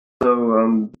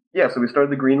 So, so we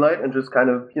started the Greenlight and just kind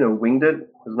of, winged it.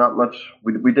 There's not much.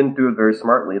 We didn't do it very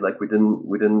smartly. Like we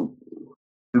didn't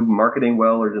do marketing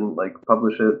well or didn't like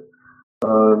publish it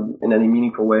in any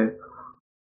meaningful way.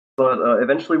 But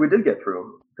eventually we did get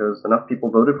through because enough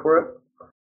people voted for it.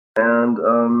 And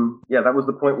that was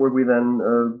the point where we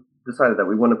then decided that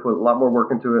we want to put a lot more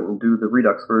work into it and do the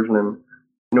Redux version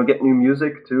and get new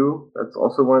music too. That's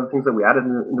also one of the things that we added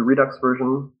in the Redux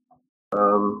version.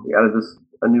 We added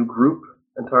a new group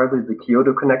entirely, the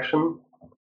Kyoto Connection,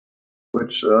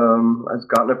 which has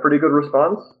gotten a pretty good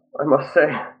response, I must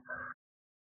say.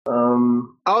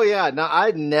 Oh yeah, no,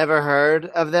 I'd never heard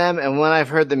of them, and when I've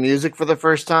heard the music for the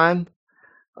first time,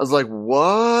 I was like,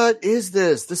 "What is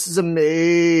this? This is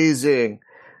amazing!"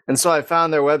 And so I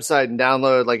found their website and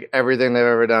downloaded like everything they've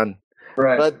ever done.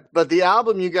 Right. But the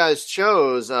album you guys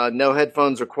chose, No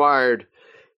Headphones Required,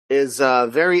 is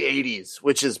very 80s,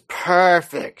 which is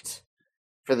perfect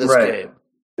for this game.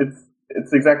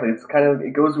 it's exactly. It's kind of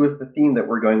it goes with the theme that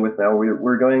we're going with now.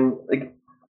 We're going like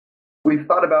we've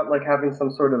thought about like having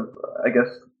some sort of I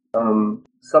guess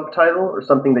subtitle or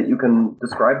something that you can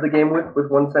describe the game with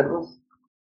one sentence.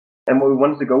 And what we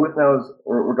wanted to go with now is,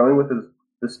 or we're going with is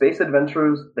the space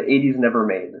adventures the '80s never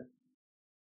made.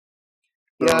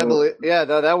 Yeah, I So believe. Yeah,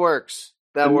 no, that works.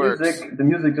 That works. the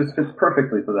music just fits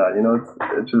perfectly to that. You know,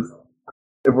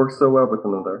 it works so well with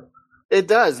another. It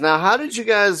does. Now, how did you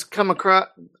guys come across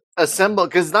assemble?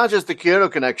 Because it's not just the Kyoto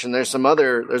connection. There's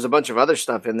a bunch of other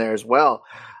stuff in there as well.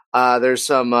 There's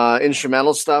some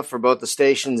instrumental stuff for both the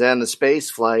stations and the space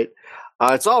flight.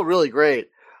 It's all really great.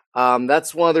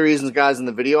 That's one of the reasons, guys, in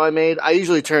the video I made, I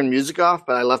usually turn music off,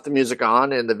 but I left the music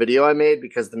on in the video I made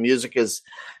because the music is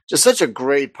just such a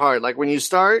great part. Like when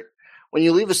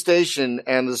you leave a station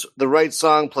and the right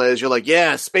song plays, you're like,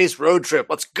 yeah, space road trip,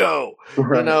 let's go.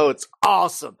 Right. You know, it's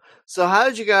awesome. So how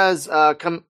did you guys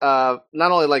come not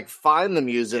only like find the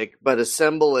music, but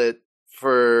assemble it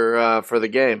for the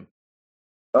game?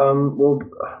 Well,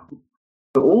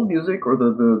 the old music or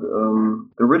the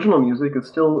original music is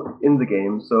still in the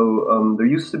game. So there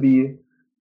used to be,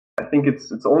 I think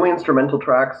it's only instrumental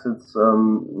tracks. It's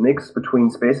mixed between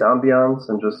space ambience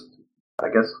and just, I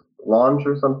guess, lounge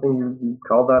or something you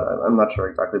call that. I'm not sure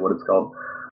exactly what it's called,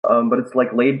 but it's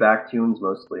like laid back tunes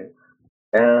mostly.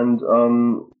 And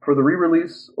for the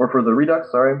re-release or for the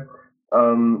Redux, sorry,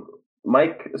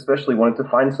 Mike especially wanted to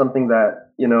find something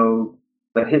that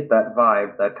that hit that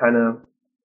vibe, that kind of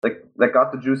that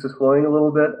got the juices flowing a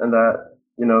little bit, and that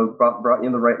brought you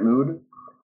in the right mood.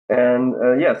 And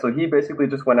so he basically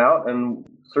just went out and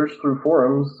searched through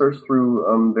forums, searched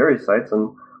through various sites,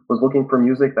 and was looking for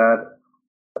music that,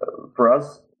 for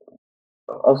us,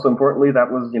 also importantly,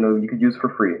 that was you could use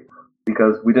for free,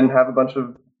 because we didn't have a bunch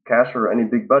of cash or any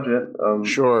big budget.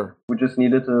 Sure. We just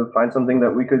needed to find something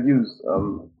that we could use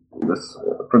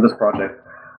for this project.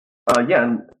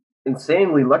 And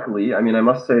insanely luckily, I mean, I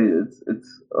must say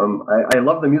I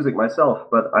love the music myself,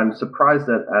 but I'm surprised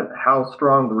at how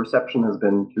strong the reception has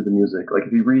been to the music. Like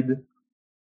if you read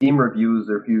Steam reviews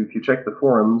or if you check the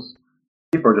forums,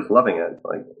 people are just loving it.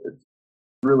 Like it's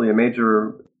really a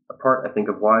major part, I think,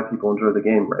 of why people enjoy the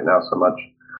game right now so much.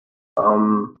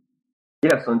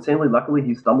 So insanely luckily,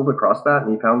 he stumbled across that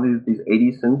and he found these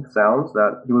 80 synth sounds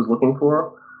that he was looking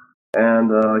for, and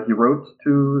he wrote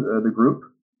to the group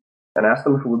and asked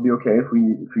them if it would be okay if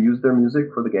we used their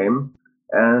music for the game.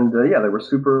 And they were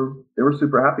super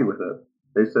happy with it.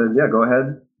 They said, yeah, go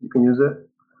ahead, you can use it.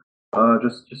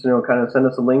 Just kind of send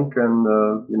us a link and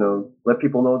let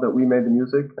people know that we made the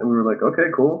music. And we were like,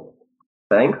 okay, cool,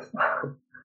 thanks.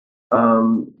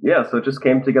 So it just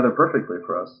came together perfectly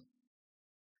for us.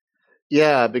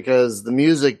 Yeah, because the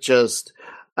music just,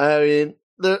 I mean,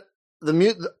 the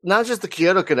not just the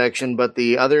Kyoto connection, but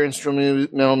the other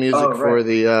instrumental music for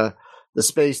the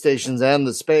space stations and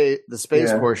the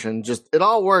space portion, just it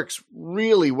all works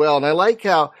really well. And I like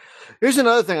how, here's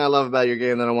another thing I love about your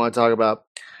game that I want to talk about.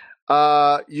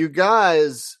 You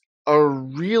guys are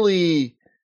really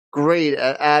great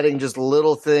at adding just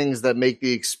little things that make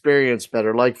the experience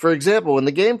better. Like, for example, when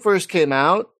the game first came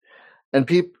out, and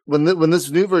when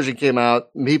this new version came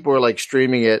out, and people were like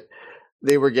streaming it,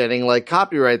 they were getting like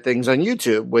copyright things on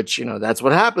YouTube, which, that's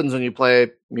what happens when you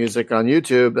play music on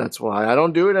YouTube. That's why I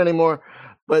don't do it anymore.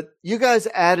 But you guys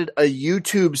added a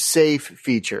YouTube safe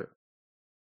feature,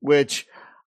 which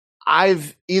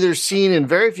I've either seen in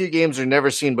very few games or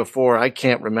never seen before. I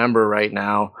can't remember right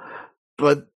now,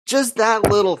 but just that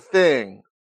little thing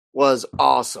was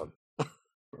awesome.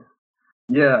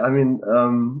 Yeah, I mean,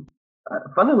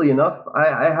 funnily enough,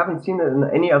 I haven't seen it in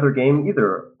any other game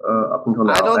either up until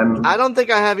now. I don't think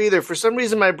I have either. For some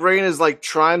reason, my brain is like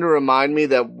trying to remind me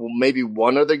that maybe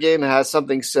one other game has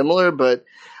something similar, but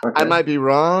I might be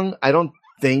wrong. I'm not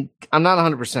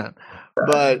 100%.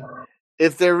 But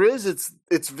if there is,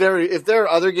 if there are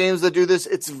other games that do this,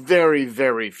 it's very,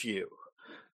 very few.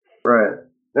 Right.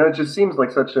 No, it just seems like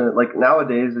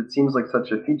nowadays it seems like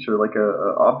such a feature, like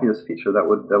a obvious feature that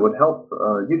would help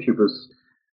YouTubers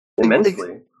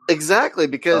immensely. Exactly,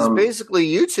 because basically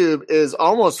YouTube is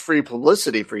almost free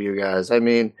publicity for you guys. I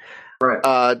mean,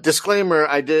 disclaimer,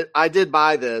 I did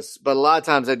buy this, but a lot of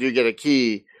times I do get a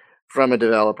key from a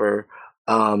developer.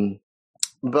 I mean,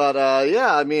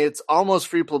 it's almost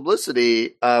free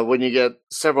publicity when you get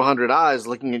several hundred eyes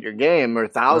looking at your game, or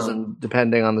 1,000,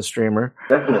 depending on the streamer.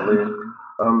 Definitely.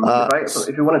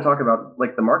 If you want to talk about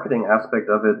like the marketing aspect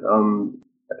of it,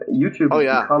 YouTube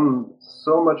has become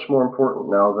so much more important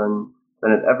now than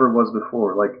it ever was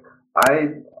before. Like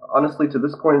I honestly, to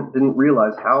this point, didn't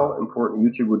realize how important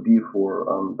YouTube would be for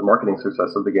the marketing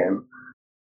success of the game.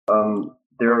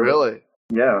 Oh, really?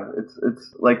 Yeah,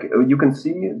 it's like you can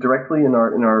see directly in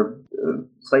our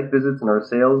site visits and our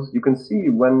sales. You can see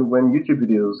when YouTube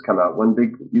videos come out, when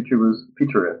big YouTubers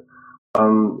feature it,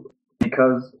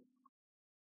 because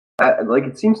like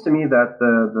it seems to me that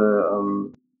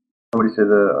the what do you say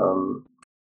the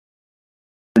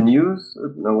news,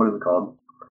 no, what is it called,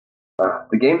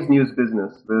 the games news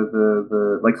business,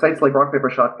 the like sites like Rock Paper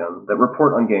Shotgun that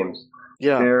report on games,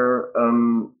 Yeah. they're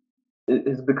it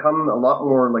has become a lot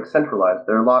more like centralized.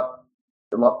 There are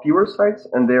a lot fewer sites,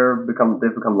 and they've become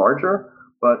larger,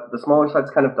 but the smaller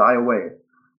sites kind of die away.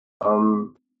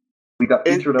 We got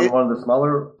featured on one of the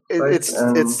smaller sites,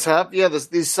 it's tough. Yeah,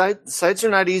 these sites are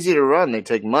not easy to run. They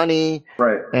take money,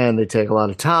 right, and they take a lot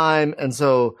of time, and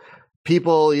so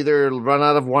people either run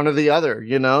out of one or the other.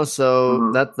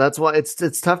 So that's why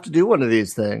it's tough to do one of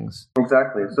these things.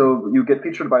 Exactly. So you get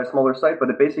featured by a smaller site, but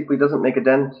it basically doesn't make a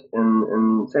dent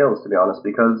in sales, to be honest,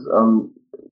 because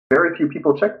very few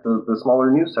people check the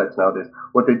smaller news sites nowadays.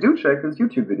 What they do check is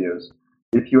YouTube videos.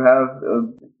 If you have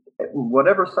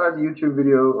whatever size YouTube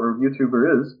video or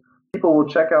YouTuber is, people will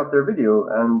check out their video,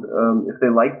 and if they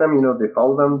like them, if they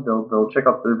follow them, they'll check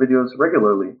out their videos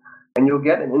regularly, and you'll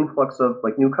get an influx of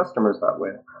like new customers that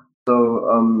way.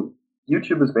 So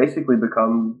YouTube has basically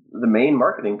become the main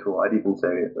marketing tool, I'd even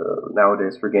say,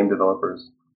 nowadays for game developers,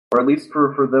 or at least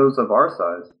for those of our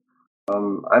size.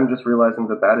 I'm just realizing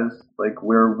that is like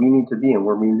where we need to be and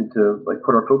where we need to like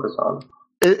put our focus on.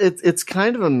 It's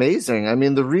kind of amazing. I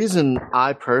mean, the reason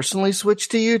I personally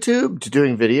switched to YouTube to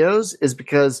doing videos is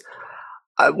because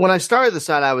when I started the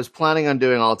site, I was planning on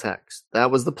doing all text.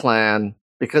 That was the plan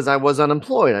because I was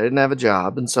unemployed. I didn't have a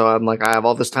job. And so I'm like, I have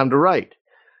all this time to write.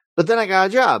 But then I got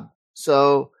a job.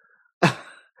 So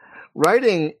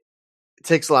writing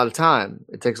takes a lot of time.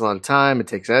 It takes a lot of time. It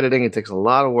takes editing. It takes a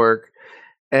lot of work.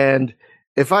 And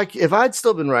if I'd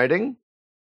still been writing,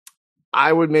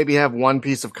 I would maybe have one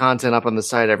piece of content up on the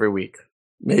site every week,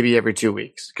 maybe every 2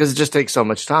 weeks, because it just takes so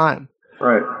much time.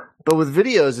 Right. But with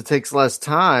videos, it takes less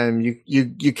time.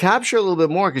 You capture a little bit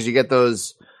more because you get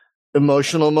those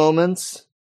emotional moments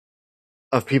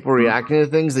of people reacting to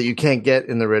things that you can't get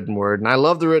in the written word. And I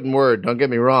love the written word, don't get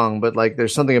me wrong, but like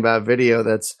there's something about video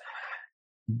that's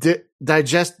it's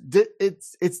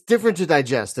different to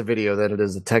digest a video than it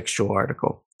is a textual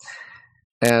article.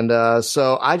 And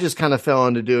so I just kind of fell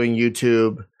into doing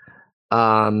YouTube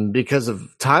because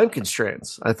of time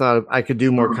constraints. I thought I could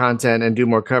do more content and do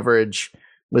more coverage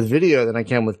with video than I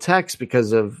can with text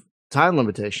because of time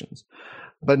limitations.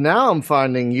 But now I'm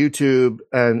finding YouTube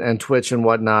and Twitch and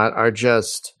whatnot are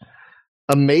just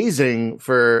amazing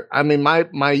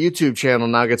my YouTube channel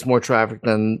now gets more traffic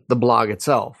than the blog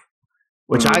itself,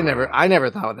 which I never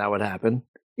thought that would happen.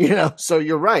 So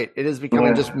you're right. It is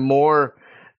becoming just more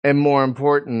and more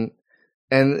important.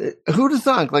 And who'd have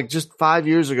thunk, like just 5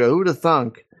 years ago, who'd have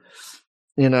thunk,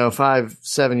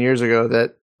 5-7 years ago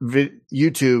that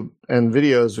YouTube and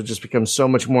videos would just become so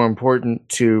much more important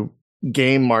to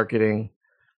game marketing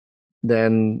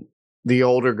than the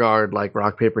older guard like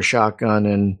Rock Paper Shotgun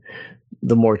and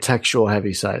the more textual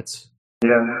heavy sites.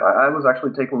 Yeah, I was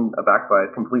actually taken aback by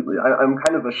it completely. I'm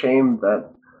kind of ashamed that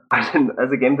I didn't,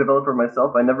 as a game developer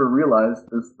myself, I never realized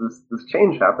this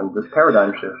change happened, this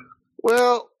paradigm shift.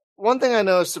 Well, one thing I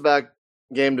noticed about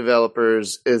game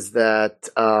developers is that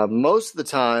most of the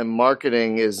time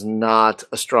marketing is not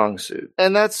a strong suit.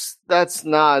 And that's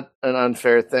not an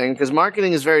unfair thing because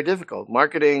marketing is very difficult.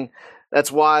 That's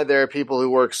why there are people who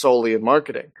work solely in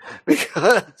marketing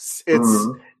because it's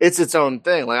its own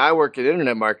thing. Like I work in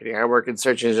internet marketing. I work in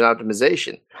search engine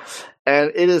optimization.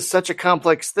 And it is such a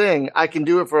complex thing. I can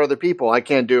do it for other people. I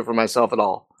can't do it for myself at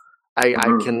all. I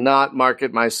cannot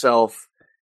market myself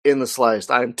in the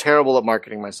slightest. I'm terrible at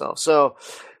marketing myself. So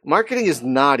marketing is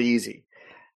not easy.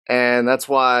 And that's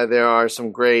why there are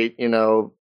some great,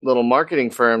 little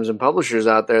marketing firms and publishers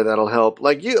out there that'll help.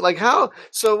 Like you, like how?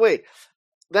 So wait,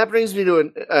 that brings me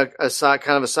to a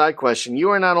side question. You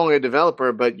are not only a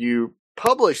developer, but you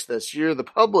publish this. You're the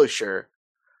publisher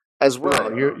as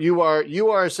well. Right. You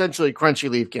are essentially Crunchy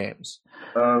Leaf Games.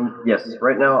 Yes,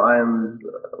 right now I'm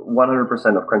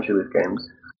 100% of Crunchy Leaf Games.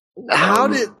 How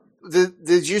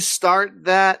did you start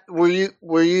that? Were you?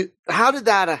 How did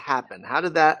that happen?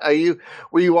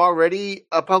 Were you already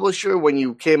a publisher when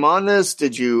you came on this?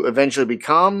 Did you eventually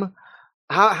become?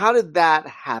 How did that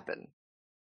happen?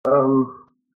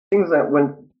 Things that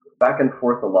went back and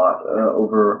forth a lot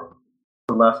over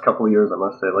the last couple of years, I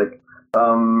must say. Like,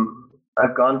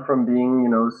 I've gone from being,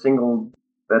 single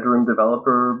bedroom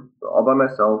developer all by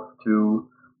myself to,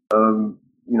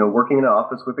 working in an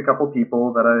office with a couple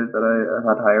people that I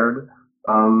had hired,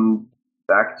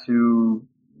 back to,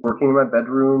 working in my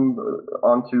bedroom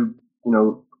onto,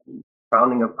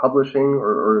 founding a publishing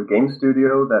or a game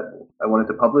studio that I wanted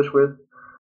to publish with.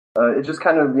 It just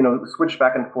kind of, switched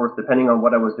back and forth depending on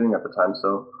what I was doing at the time.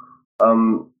 So,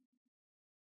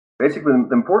 basically,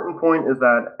 the important point is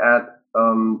that at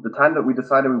the time that we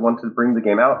decided we wanted to bring the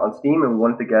game out on Steam and we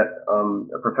wanted to get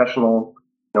a professional,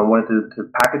 wanted to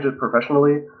package it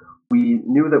professionally, we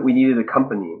knew that we needed a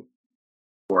company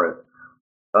for it.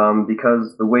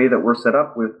 Because the way that we're set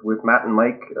up with Matt and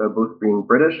Mike both being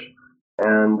British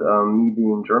and me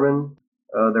being German,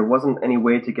 there wasn't any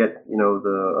way to get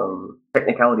the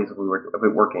technicalities of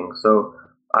it working. So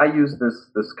I used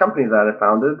this company that I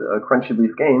founded, Crunchy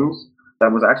Leaf Games,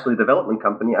 that was actually a development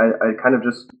company. I kind of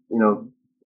just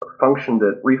refunctioned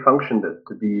it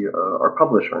to be our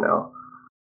publisher now.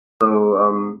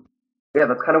 So yeah,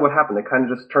 that's kind of what happened. It kind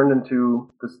of just turned into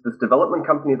this development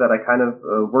company that I kind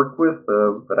of worked with,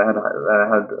 that I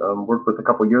had worked with a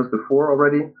couple years before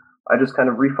already. I just kind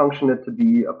of refunctioned it to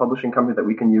be a publishing company that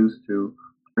we can use to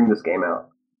bring this game out.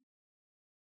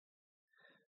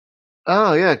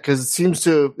 Oh yeah, because it seems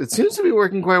to be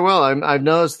working quite well. I've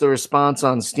noticed the response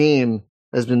on Steam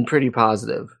has been pretty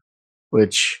positive,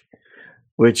 which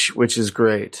is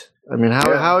great. I mean,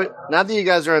 how now that you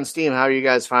guys are on Steam, how are you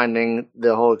guys finding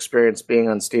the whole experience being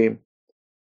on Steam?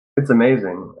 It's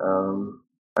amazing.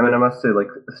 I mean, I must say, like,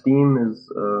 Steam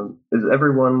is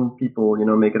everyone people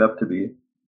make it up to be.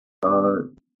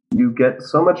 You get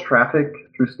so much traffic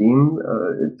through Steam.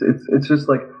 It's just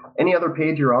like any other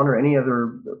page you're on or any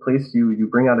other place you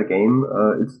bring out a game.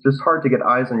 It's just hard to get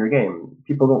eyes on your game.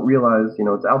 People don't realize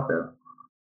it's out there.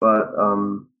 But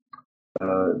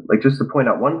like, just to point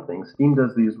out one thing, Steam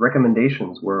does these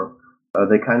recommendations where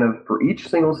they kind of, for each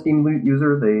single Steam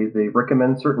user, they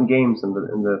recommend certain games in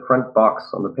the front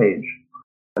box on the page,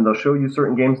 and they'll show you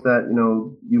certain games that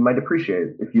you might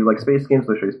appreciate. If you like space games,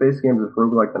 they'll show you space games. If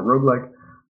roguelike, then roguelike,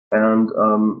 and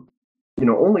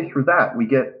only through that we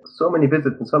get so many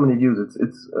visits and so many views.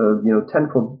 It's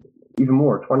tenfold, even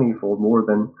more, 20-fold more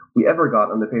than we ever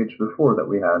got on the page before that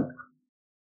we had.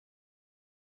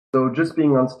 So just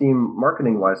being on Steam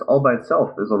marketing-wise, all by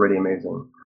itself, is already amazing.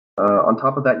 On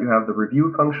top of that, you have the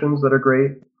review functions that are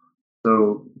great.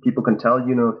 So people can tell, if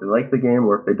they like the game,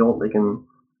 or if they don't, they can...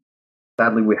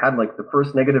 Sadly, we had like the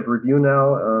first negative review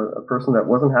now, a person that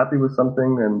wasn't happy with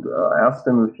something, and I asked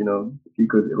him if he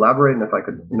could elaborate and if I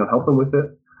could, help him with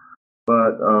it.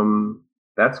 But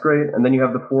that's great. And then you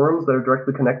have the forums that are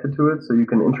directly connected to it, so you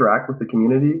can interact with the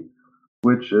community,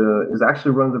 which is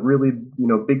actually one of the really,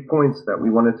 big points that we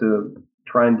wanted to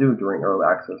try and do during early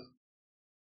access.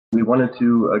 We wanted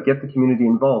to get the community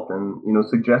involved and,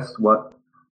 suggest what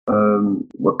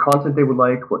content they would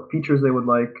like, what features they would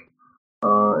like,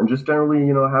 and just generally,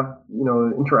 have,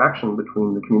 interaction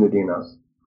between the community and us.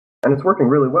 And it's working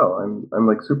really well. I'm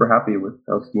like super happy with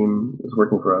how Steam is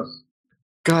working for us.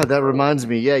 God, that reminds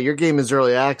me. Yeah, your game is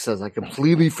early access. I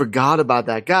completely forgot about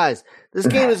that. Guys, this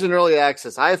game is in early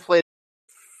access. I have played...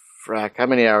 Frack, how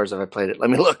many hours have I played it?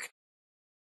 Let me look.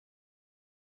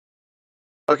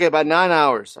 Okay, about 9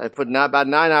 hours. I put about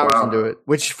 9 hours into it,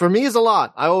 which for me is a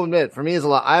lot. I will admit, for me is a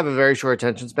lot. I have a very short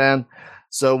attention span.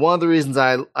 So one of the reasons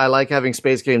I like having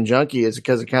Space Game Junkie is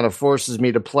because it kind of forces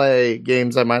me to play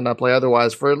games I might not play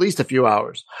otherwise for at least a few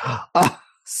hours. But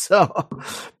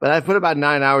I put about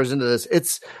 9 hours into this.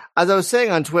 It's, as I was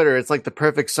saying on Twitter, it's like the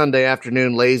perfect Sunday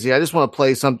afternoon lazy. I just want to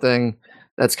play something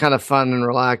that's kind of fun and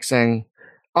relaxing.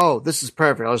 Oh, this is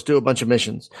perfect. I'll just do a bunch of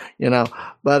missions,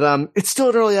 But it's still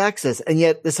in early access, and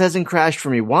yet this hasn't crashed for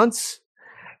me once.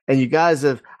 And you guys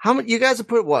have you guys have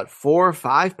put what, 4 or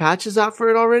 5 patches out for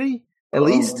it already? At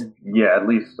least? Yeah, at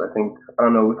least. I think, I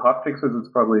don't know, with hotfixes it's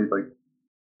probably like,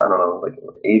 I don't know, like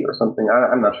 8 or something.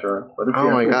 I'm not sure. But it's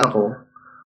my God. A couple.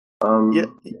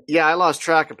 Yeah, I lost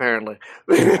track apparently.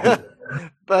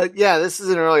 But yeah, this is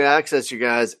in early access, you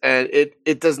guys, and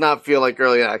it does not feel like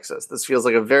early access. This feels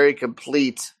like a very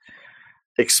complete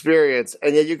experience,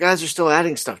 and yet you guys are still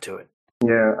adding stuff to it.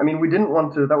 Yeah, I mean, we didn't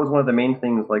want to. That was one of the main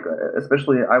things. Like,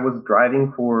 especially, I was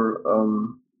driving for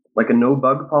like a no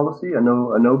bug policy, a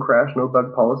no crash, no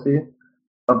bug policy,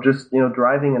 of just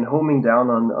driving and homing down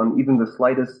on even the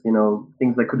slightest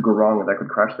things that could go wrong and that could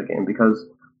crash the game, because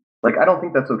like, I don't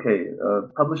think that's okay.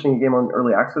 Publishing a game on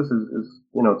early access is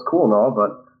it's cool and all,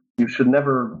 but you should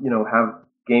never have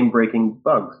game breaking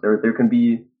bugs. There can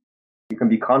be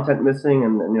content missing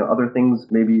and other things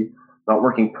maybe not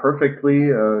working perfectly.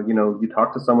 You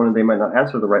talk to someone and they might not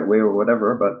answer the right way or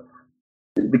whatever, but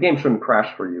the game shouldn't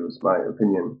crash for you, is my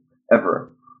opinion,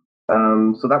 ever.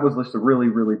 So that was just a really,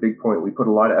 really big point. We put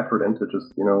a lot of effort into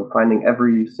just finding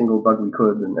every single bug we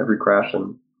could and every crash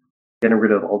and getting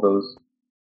rid of all those.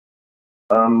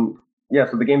 Yeah,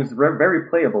 so the game is very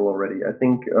playable already. I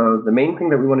think the main thing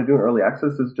that we want to do in early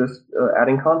access is just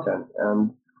adding content,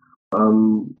 and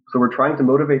so we're trying to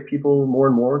motivate people more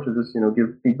and more to just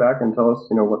give feedback and tell us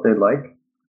what they like,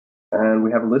 and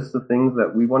we have a list of things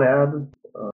that we want to add,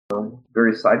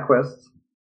 various side quests.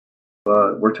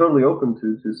 But we're totally open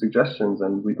to suggestions,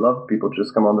 and we'd love people to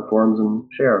just come on the forums and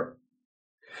share.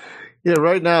 Yeah,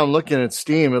 right now I'm looking at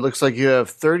Steam. It looks like you have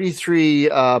 33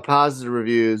 positive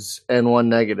reviews and 1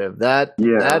 negative. That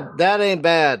ain't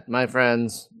bad, my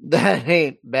friends. That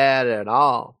ain't bad at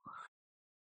all.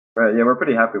 Right? Yeah, we're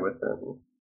pretty happy with it.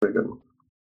 Pretty good.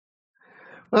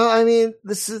 Well, I mean,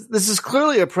 this is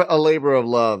clearly a labor of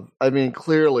love. I mean,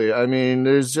 clearly. I mean,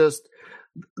 there's just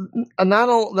not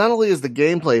only is the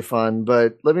gameplay fun,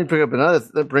 but let me bring up another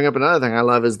thing I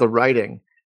love is the writing.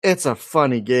 It's a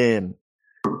funny game.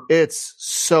 It's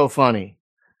so funny.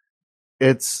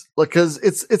 It's because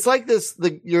it's like this.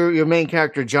 Your main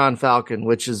character John Falcon,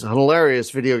 which is a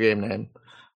hilarious video game name,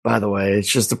 by the way.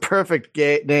 It's just a perfect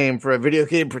name for a video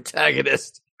game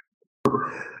protagonist.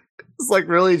 It's like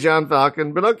really John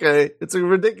Falcon, but okay, it's a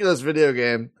ridiculous video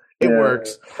game. It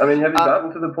works. I mean, have you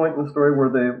gotten to the point in the story where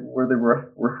they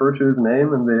refer to his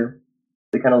name and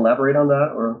they kind of elaborate on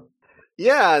that, or?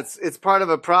 Yeah, it's part of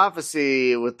a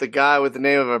prophecy with the guy with the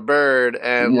name of a bird,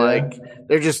 and like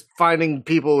they're just finding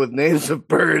people with names of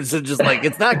birds and just like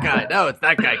it's that guy. No, it's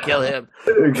that guy. Kill him.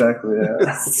 Exactly.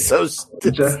 Yeah. So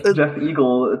Jeff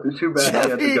Eagle. It's too bad Jeff he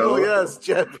had to Eagle, go. yes,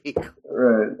 Jeff Eagle.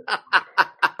 Right.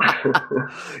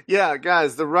 Yeah,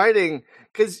 guys, the writing,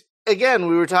 because again,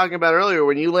 we were talking about earlier,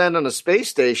 when you land on a space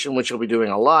station, which you'll be doing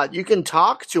a lot, you can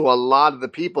talk to a lot of the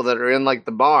people that are in like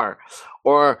the bar,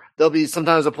 or there'll be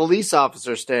sometimes a police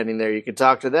officer standing there. You can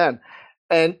talk to them,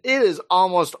 and it is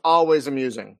almost always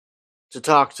amusing to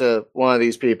talk to one of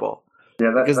these people.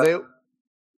 Yeah,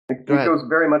 it goes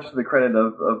very much to the credit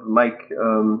of Mike,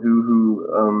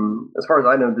 who as far as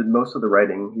I know, did most of the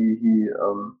writing. He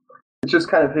it's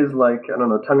just kind of his, like, I don't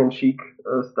know, tongue-in-cheek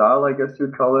style, I guess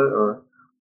you'd call it, or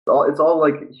it's all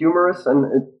like humorous, and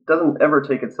it doesn't ever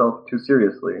take itself too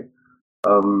seriously.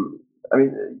 I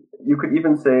mean, you could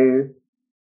even say,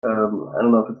 I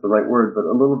don't know if it's the right word, but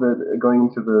a little bit going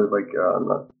into the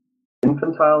not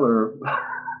infantile or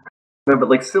no, but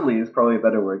like silly is probably a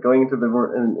better word. Going into the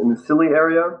in the silly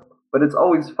area, but it's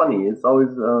always funny. It's always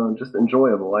just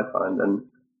enjoyable, I find, and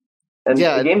a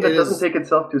game that doesn't take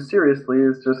itself too seriously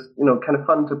is just kind of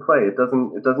fun to play. It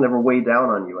doesn't ever weigh down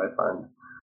on you, I find.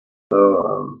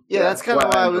 So that's kind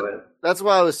of why that's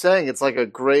why I was saying it's like a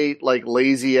great like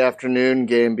lazy afternoon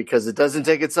game, because it doesn't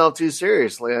take itself too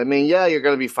seriously. I mean, yeah, you're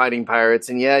going to be fighting pirates,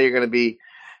 and yeah, you're going to be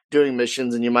doing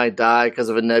missions, and you might die because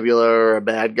of a nebula or a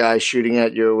bad guy shooting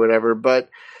at you or whatever. But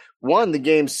one, the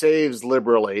game saves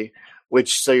liberally,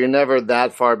 so you're never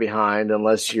that far behind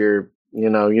unless you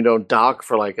don't dock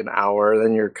for like an hour,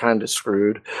 then you're kind of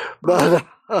screwed. But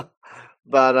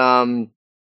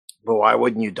why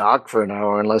wouldn't you dock for an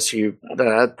hour unless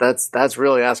that's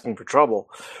really asking for trouble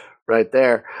right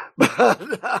there.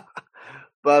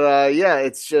 But yeah,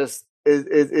 it's just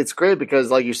it's great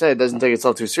because, like you said, it doesn't take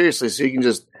itself too seriously, so you can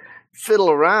just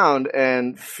fiddle around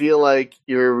and feel like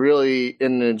you're really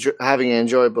having an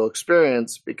enjoyable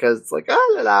experience, because it's like,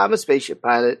 I'm a spaceship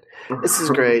pilot. This is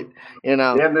great,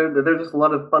 Yeah, there's just a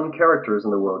lot of fun characters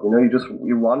in the world.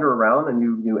 You wander around and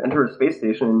you enter a space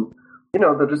station.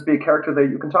 There'll just be a character that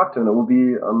you can talk to, and it will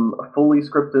be a fully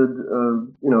scripted,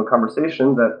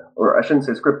 conversation or I shouldn't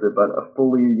say scripted, but a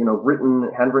fully,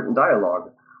 handwritten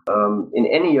dialogue in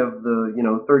any of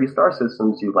the, 30 star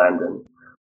systems you land in.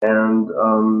 And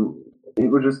it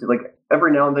would just, like,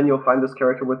 every now and then you'll find this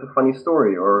character with a funny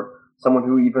story, or someone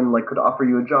who even, like, could offer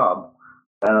you a job.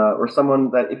 Or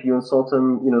someone that if you insult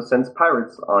him, sends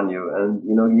pirates on you, and,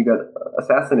 you get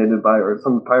assassinated or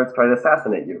some pirates try to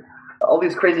assassinate you. All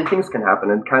these crazy things can happen,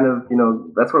 and kind of,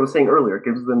 that's what I was saying earlier. It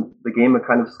gives the game a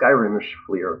kind of Skyrim-ish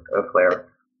flair.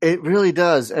 It really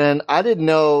does. And I didn't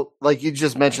know, like you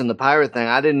just mentioned the pirate thing,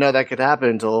 I didn't know that could happen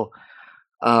until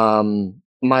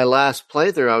my last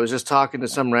playthrough. I was just talking to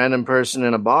some random person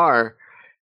in a bar,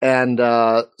 and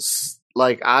the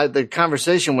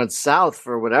conversation went south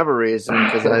for whatever reason,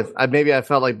 because I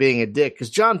felt like being a dick,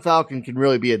 because John Falcon can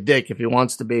really be a dick if he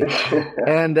wants to be.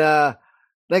 And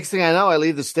next thing I know, I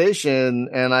leave the station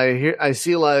and I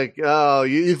see like, oh,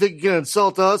 you think you can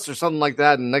insult us or something like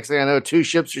that? And next thing I know, 2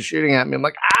 ships are shooting at me. I'm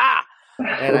like, ah!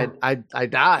 And I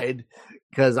died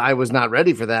because I was not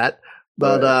ready for that.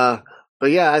 But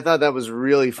yeah, I thought that was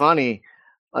really funny.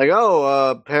 Like,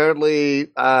 apparently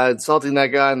insulting that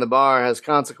guy in the bar has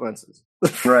consequences.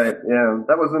 Right. Yeah,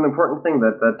 that was an important thing,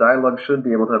 that dialogue should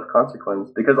be able to have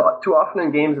consequence, because too often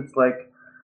in games it's like,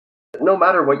 no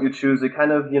matter what you choose, it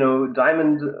kind of,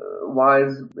 diamond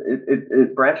wise,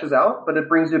 it branches out, but it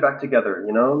brings you back together,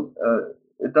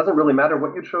 it doesn't really matter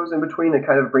what you chose in between. It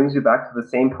kind of brings you back to the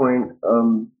same point,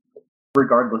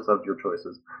 regardless of your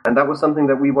choices. And that was something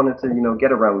that we wanted to,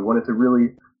 get around. We wanted to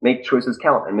really make choices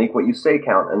count and make what you say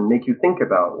count and make you think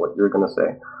about what you're going to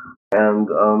say. And,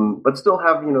 but still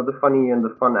have, the funny and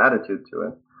the fun attitude to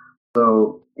it.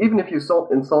 So even if you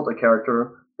insult a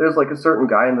character, there's like a certain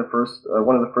guy in the first,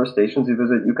 one of the first stations you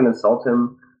visit, you can insult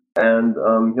him and,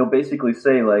 he'll basically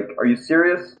say like, are you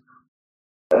serious?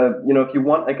 If you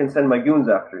want, I can send my goons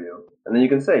after you. And then you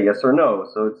can say yes or no.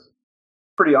 So it's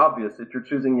pretty obvious. If you're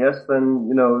choosing yes, then,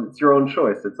 it's your own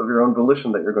choice. It's of your own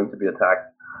volition that you're going to be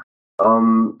attacked.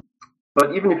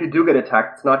 But even if you do get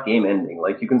attacked, it's not game ending.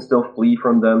 Like, you can still flee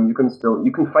from them. You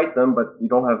can fight them, but you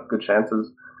don't have good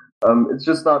chances. It's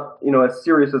just not, as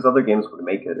serious as other games would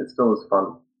make it. It still is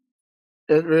fun.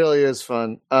 It really is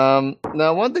fun.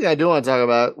 Now, one thing I do want to talk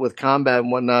about with combat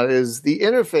and whatnot is the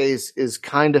interface is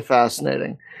kind of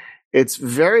fascinating. It's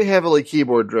very heavily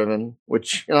keyboard driven,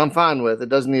 which I'm fine with. It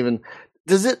doesn't even...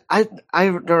 Does it? I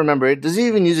don't remember it. Does it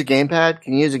even use a gamepad?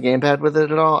 Can you use a gamepad with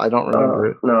it at all? I don't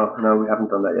remember it. No, we haven't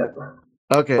done that yet.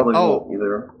 Okay. Probably won't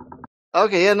either.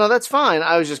 Okay, yeah, no, that's fine.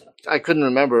 I couldn't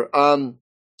remember.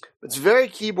 It's very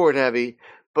keyboard heavy,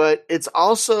 but it's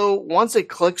also, once it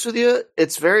clicks with you,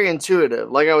 it's very intuitive.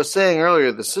 Like I was saying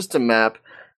earlier, the system map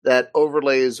that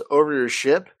overlays over your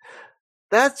ship,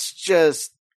 that's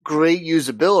just great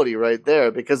usability right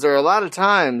there, because there are a lot of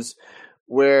times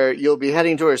where you'll be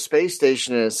heading to a space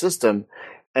station in a system,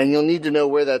 and you'll need to know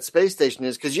where that space station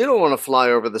is, because you don't want to fly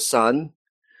over the sun.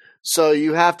 So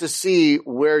you have to see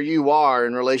where you are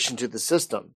in relation to the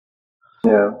system.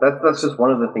 Yeah, that's just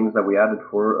one of the things that we added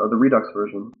for the Redux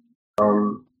version.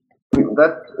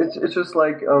 It's just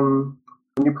like when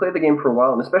you play the game for a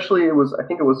while, and especially I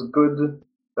think it was good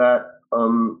that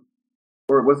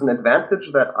or it was an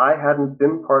advantage that I hadn't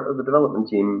been part of the development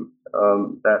team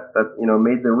that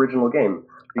made the original game,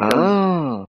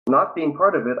 because not being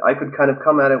part of it, I could kind of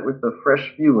come at it with a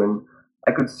fresh view, and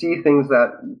I could see things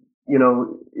that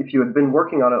if you had been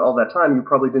working on it all that time, you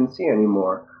probably didn't see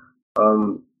anymore.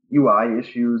 UI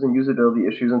issues and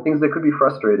usability issues and things that could be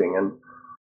frustrating, and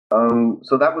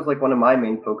so that was like one of my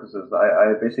main focuses.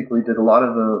 I basically did a lot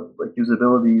of the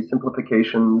usability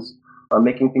simplifications,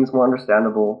 making things more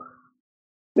understandable,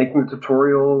 making the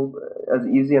tutorial as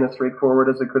easy and as straightforward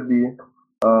as it could be,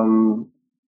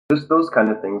 just those kind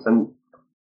of things. And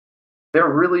they're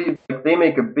really, they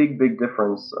make a big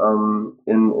difference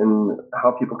in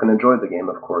how people can enjoy the game,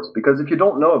 of course. Because if you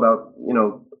don't know about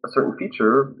a certain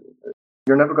feature,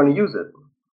 you're never going to use it.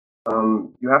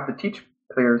 You have to teach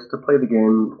players to play the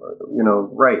game,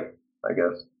 right, I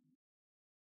guess.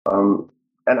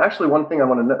 And actually, one thing I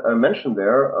want to mention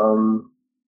there,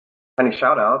 kind of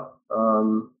shout out,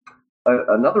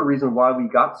 another reason why we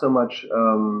got so much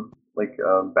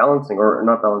balancing, or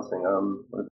not balancing,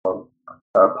 what is it called?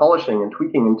 Polishing and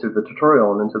tweaking into the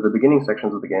tutorial and into the beginning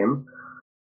sections of the game,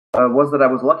 was that I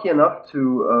was lucky enough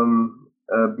to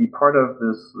be part of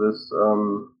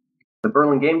the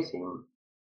Berlin game scene.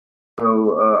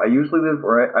 So I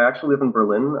actually live in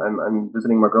Berlin. I'm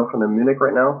visiting my girlfriend in Munich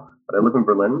right now, but I live in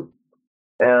Berlin.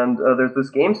 And there's this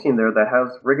game scene there that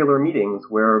has regular meetings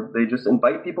where they just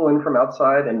invite people in from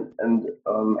outside and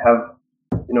have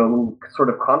sort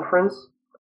of conference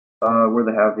where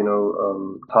they have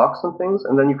talks and things,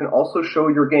 and then you can also show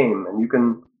your game and you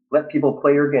can let people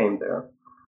play your game there.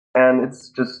 And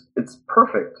it's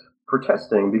perfect for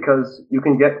testing, because you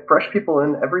can get fresh people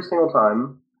in every single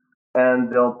time,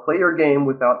 and they'll play your game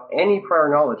without any prior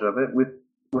knowledge of it,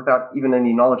 without even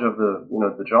any knowledge of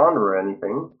the genre or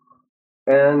anything.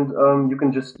 And you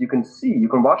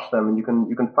can watch them, and you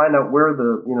can find out where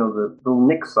the little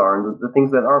nicks are and the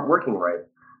things that aren't working right.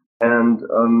 And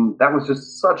that was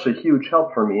just such a huge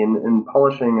help for me in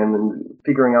polishing and in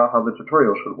figuring out how the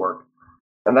tutorial should work.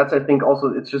 And that's, I think, also,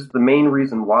 it's just the main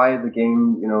reason why the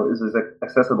game, is as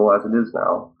accessible as it is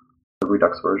now, the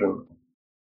Redux version.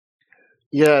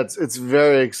 Yeah, it's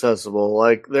very accessible.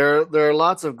 Like there are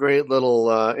lots of great little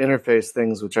interface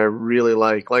things which I really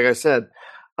like. Like I said,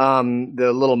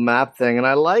 the little map thing, and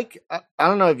I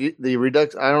don't know if the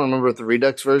Redux. I don't remember if the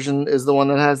Redux version is the one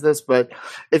that has this, but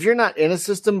if you're not in a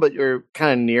system but you're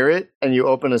kind of near it and you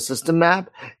open a system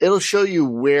map, it'll show you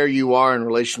where you are in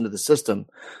relation to the system.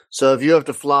 So if you have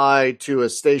to fly to a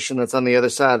station that's on the other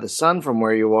side of the sun from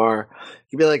where you are,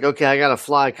 you'd be like, okay, I got to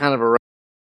fly kind of around,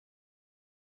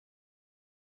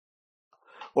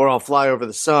 or I'll fly over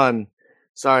the sun.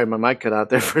 Sorry, my mic cut out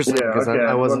there for a second because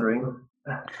I wasn't. Wondering.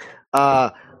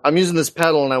 I'm using this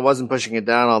pedal and I wasn't pushing it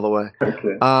down all the way.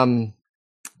 Okay.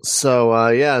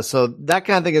 So that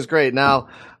kind of thing is great. Now,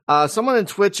 someone in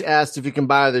Twitch asked if you can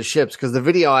buy other ships, because the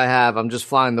video I have, I'm just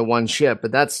flying the one ship,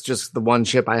 but that's just the one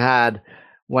ship I had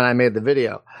when I made the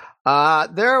video.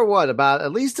 There are about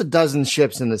at least a dozen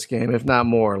ships in this game, if not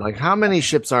more. Like, how many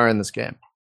ships are in this game?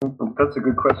 That's a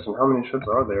good question. How many ships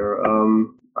are there?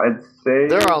 I'd say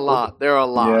there are a lot.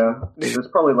 Yeah, there's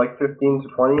probably like 15 to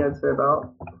 20. I'd say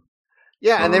about.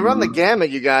 Yeah, and they run the gamut,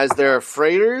 you guys. There are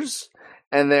freighters,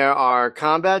 and there are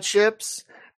combat ships,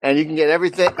 and you can get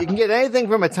everything. You can get anything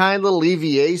from a tiny little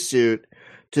EVA suit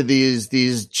to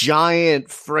these giant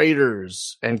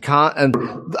freighters, and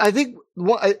I think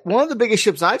one of the biggest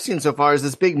ships I've seen so far is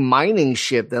this big mining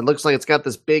ship that looks like it's got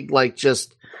this big, like,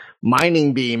 just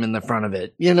mining beam in the front of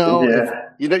it. You know, do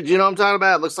you know what I'm talking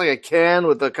about? It looks like a can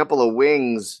with a couple of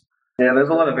wings. Yeah, there's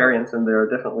a lot of variants in there,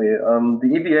 definitely. The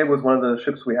EVA was one of the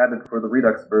ships we added for the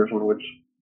Redux version, which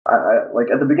I like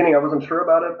at the beginning I wasn't sure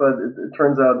about it, but it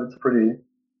turns out it's pretty.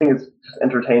 I think it's just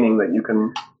entertaining that you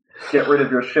can get rid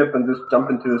of your ship and just jump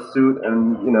into a suit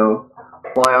and, you know,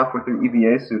 fly off with your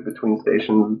EVA suit between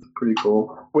stations. It's pretty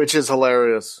cool. Which is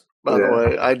hilarious, by the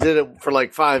way. I did it for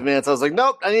like 5 minutes. I was like,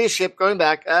 nope, I need a ship going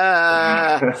back.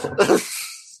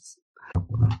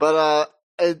 But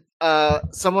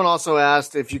someone also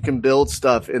asked if you can build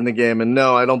stuff in the game, and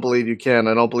no, I don't believe you can.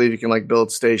 I don't believe you can like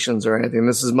build stations or anything.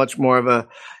 This is much more of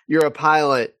you're a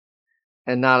pilot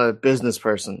and not a business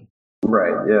person.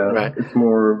 Right, yeah. Right. It's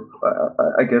more,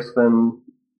 I guess, than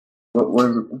what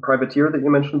was it, Privateer that you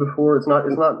mentioned before. It's not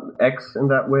X in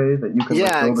that way that you can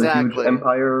build a huge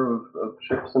empire of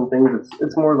ships and things.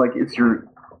 It's more like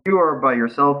you are by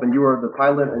yourself and you are the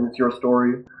pilot and it's your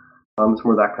story. It's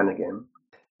more that kind of game.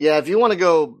 Yeah, if you want to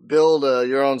go build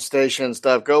your own station and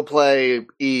stuff, go play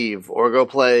Eve or go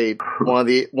play one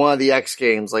of the X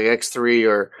games like X3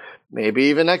 or maybe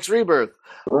even X Rebirth.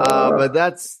 But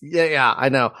that's I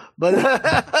know. But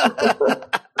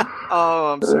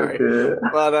oh, I'm sorry. Okay.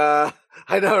 But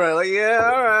I know, right? Like,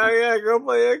 all right, go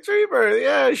play X Rebirth.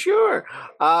 Yeah, sure.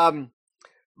 But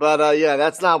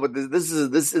that's not what this is.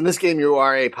 This in this game, you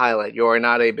are a pilot. You are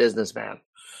not a businessman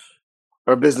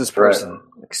or business person. Right.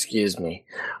 Excuse me.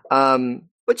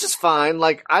 Which is fine.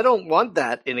 Like, I don't want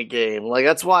that in a game. Like,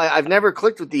 that's why I've never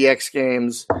clicked with the X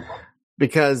games,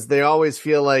 because they always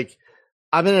feel like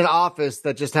I'm in an office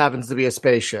that just happens to be a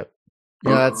spaceship.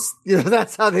 That's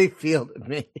how they feel to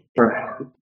me. Right.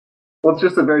 Well, it's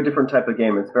just a very different type of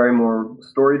game. It's very more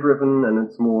story driven, and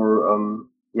it's more,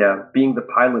 being the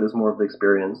pilot is more of the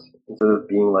experience instead of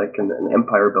being like an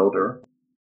empire builder.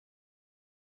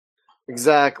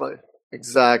 Exactly,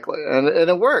 and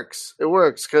it works. It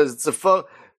works because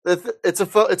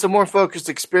it's a more focused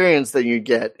experience than you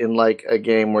get in like a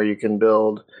game where you can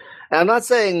build. And I'm not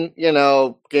saying,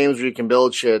 games where you can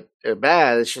build shit are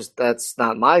bad. It's just that's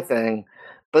not my thing.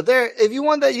 But if you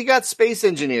want that, you got Space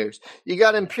Engineers, you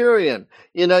got Imperium,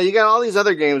 you got all these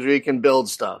other games where you can build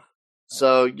stuff.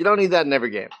 So you don't need that in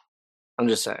every game. I'm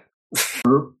just saying.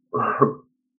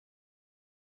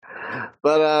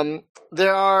 But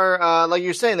there are, like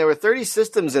you're saying, there were 30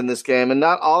 systems in this game, and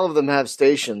not all of them have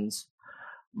stations.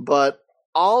 But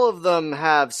all of them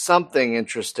have something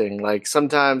interesting. Like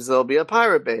sometimes there'll be a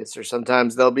pirate base, or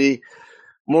sometimes there'll be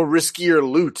more riskier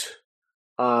loot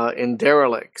in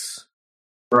derelicts.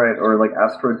 Right, or like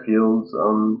asteroid fields.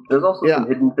 There's also some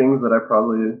hidden things that I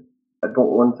don't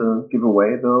want to give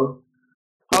away, though.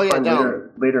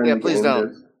 Later in the please game.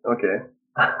 Don't. Okay.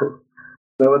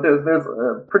 So there's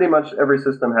pretty much every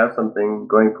system has something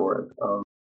going for it.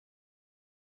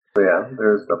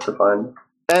 There's stuff to find.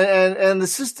 And the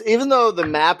system, even though the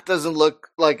map doesn't look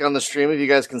like on the stream, if you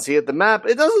guys can see it,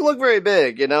 it doesn't look very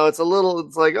big. It's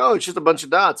it's like, oh, it's just a bunch of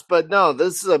dots. But no,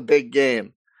 this is a big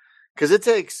game. Because it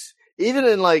takes, even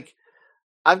in like,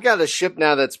 I've got a ship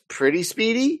now that's pretty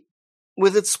speedy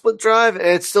with its split drive, and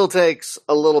it still takes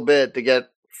a little bit to get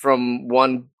from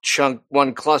one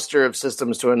cluster of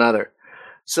systems to another.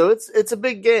 So it's a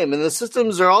big game, and the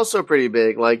systems are also pretty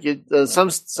big. Like some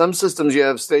systems you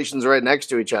have stations right next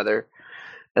to each other,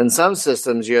 and some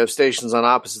systems you have stations on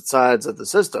opposite sides of the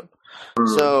system.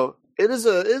 Mm. So it is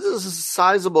a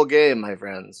sizable game, my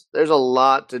friends. There's a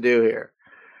lot to do here.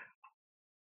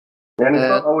 And it's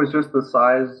not always just the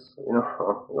size,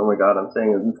 oh my God, I'm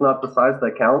saying it's not the size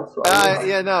that counts. But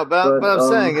I'm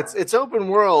saying it's open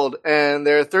world, and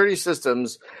there are 30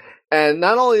 systems, and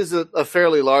not only is it a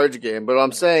fairly large game, but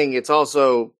I'm saying it's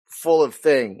also full of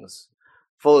things,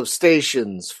 full of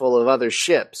stations, full of other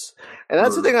ships. And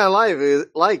that's the thing I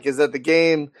like is that the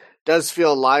game does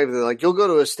feel lively. Like, you'll go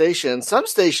to a station, some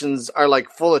stations are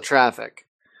like full of traffic,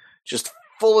 just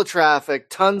full of traffic,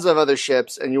 tons of other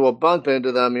ships, and you will bump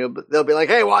into them. They'll be like,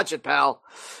 "Hey, watch it, pal,"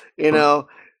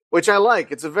 which I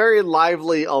like. It's a very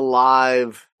lively,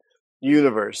 alive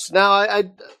universe. Now,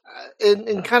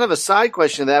 in kind of a side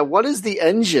question of that, what is the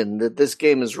engine that this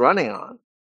game is running on?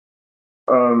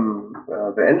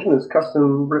 The engine is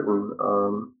custom written.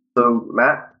 So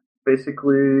Matt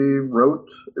basically wrote.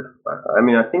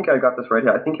 I think I got this right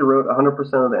here. I think he wrote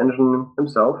 100% of the engine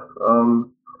himself.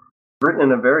 Written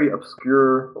in a very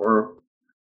obscure or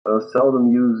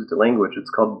seldom used language.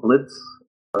 It's called Blitz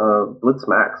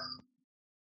Max.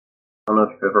 I don't know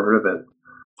if you've ever heard of it.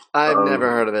 I've never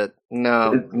heard of it.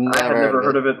 No, I had never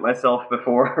heard of it myself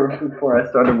before I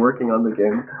started working on the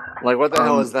game. Like, what the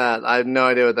hell is that? I have no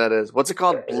idea what that is. What's it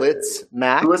called? Blitz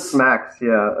Max? Blitz Max,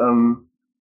 yeah.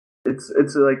 It's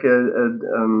like a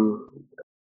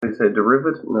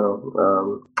derivative?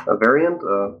 No, a variant,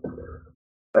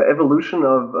 evolution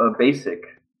of Basic,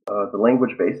 the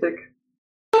language Basic.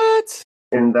 What?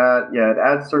 In that, yeah, it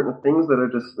adds certain things that are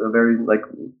just very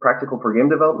practical for game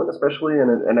development, especially, and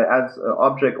it adds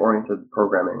object-oriented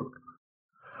programming.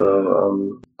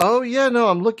 So, oh yeah, no,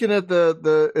 I'm looking at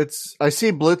I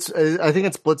see Blitz. I think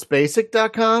it's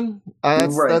blitzbasic.com.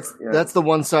 That's the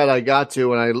one site I got to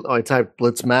when I typed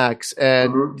Blitz Max,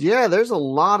 and there's a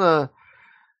lot of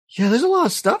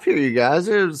stuff here, you guys.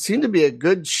 There seem to be a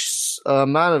good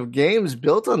amount of games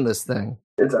built on this thing.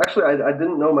 It's actually, I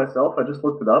didn't know myself. I just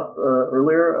looked it up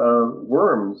earlier.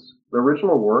 Worms, the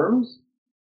original Worms.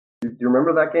 Do you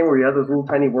remember that game where you had those little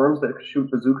tiny worms that shoot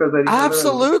bazookas at each other?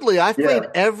 Absolutely. I've played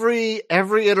every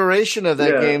iteration of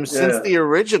that game since the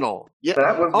original.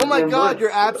 Yeah. Oh my God,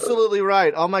 you're absolutely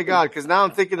right. Oh my God, because now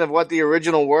I'm thinking of what the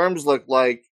original Worms looked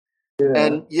like. Yeah.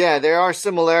 And there are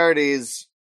similarities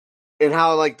in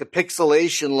how the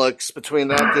pixelation looks between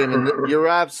that game and you're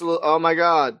absolutely. Oh my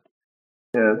God.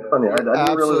 Yeah, it's funny. I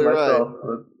didn't realize myself,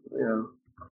 but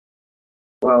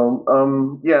Well,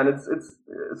 and it's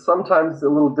sometimes a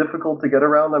little difficult to get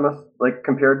around. I must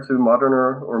compared to modern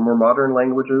or more modern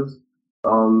languages,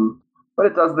 but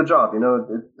it does the job.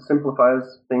 It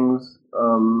simplifies things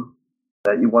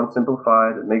that you want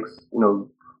simplified. It makes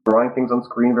drawing things on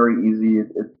screen very easy.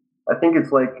 I think it's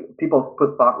people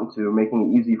put thought into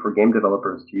making it easy for game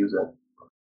developers to use it.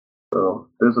 So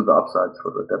those are the upsides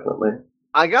for it, definitely.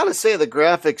 I gotta say the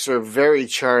graphics are very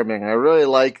charming. I really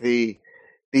like the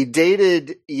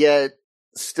dated yet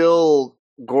still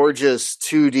gorgeous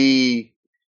 2D,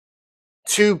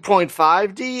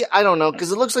 2.5D. I don't know,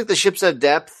 because it looks like the ships have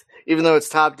depth, even though it's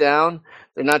top down.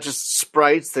 They're not just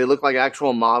sprites; they look like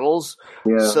actual models.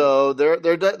 Yeah. So they're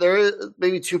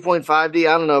maybe 2.5D.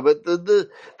 I don't know, but the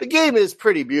game is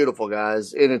pretty beautiful,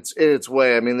 guys. In its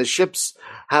way. I mean, the ships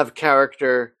have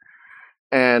character,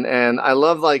 and I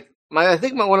love I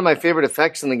think one of my favorite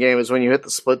effects in the game is when you hit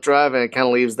the split drive and it kind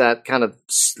of leaves that kind of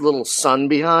little sun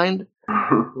behind.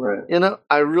 Right.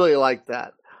 I really like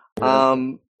that. Yeah.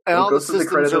 And all the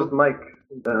systems are Mike.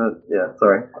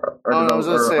 Sorry. I was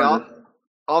going to say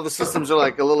all the systems are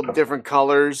a little bit different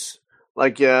colors.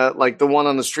 Like the one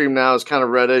on the stream now is kind of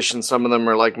reddish, and some of them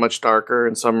are much darker,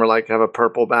 and some are have a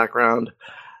purple background.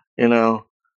 So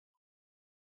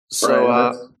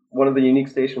that's one of the unique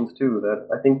stations too. That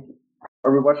I think.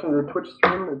 Are we watching the Twitch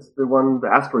stream? It's the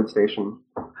asteroid station.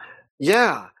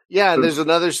 Yeah. And there's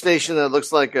another station that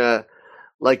looks like an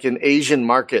Asian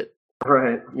market,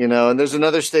 right? And there's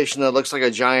another station that looks like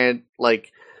a giant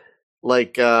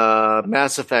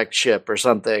Mass Effect ship or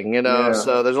something. Yeah.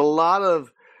 So there's a lot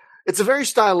of. It's a very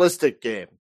stylistic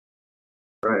game.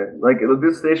 Right.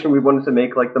 This station, we wanted to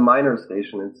make the miners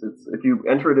station. It's if you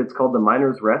enter it, it's called the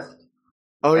Miners Rest.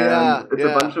 Oh yeah, it's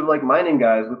a bunch of mining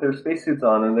guys with their spacesuits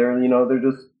on, and they're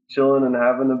just chilling and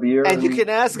having a beer. And you can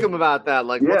ask them about that,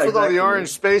 what's with all the orange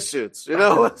spacesuits,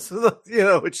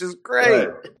 which is great.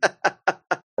 Right.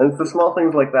 And it's the small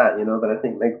things like that, that I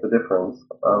think make the difference.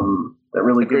 That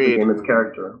really gives the game its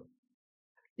character.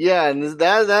 Yeah, and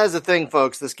that is the thing,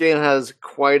 folks. This game has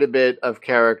quite a bit of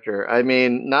character. I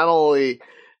mean, not only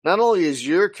is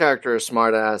your character a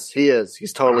smartass,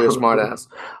 he's totally a smartass.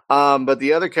 But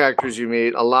the other characters you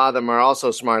meet, a lot of them are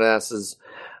also smartasses.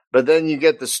 But then you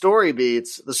get the story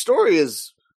beats. The story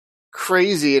is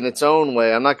crazy in its own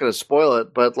way. I'm not going to spoil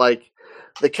it, but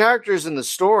the characters in the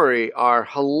story are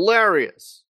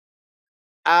hilarious.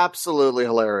 Absolutely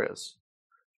hilarious.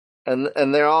 And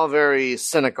they're all very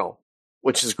cynical,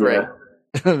 which is great.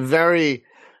 Yeah. Very,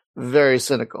 very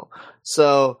cynical.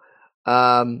 So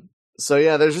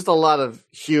there's just a lot of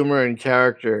humor and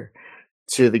character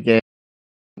to the game.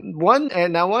 One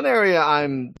area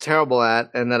I'm terrible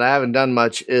at and that I haven't done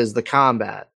much is the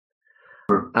combat.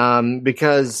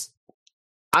 Because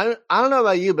I don't know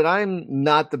about you, but I'm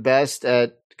not the best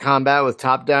at combat with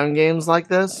top-down games like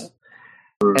this.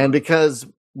 And because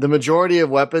the majority of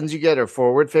weapons you get are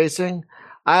forward-facing,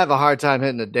 I have a hard time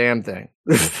hitting a damn thing.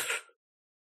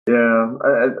 Yeah,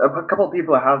 a couple of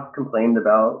people have complained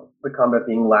about the combat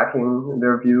being lacking in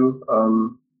their view.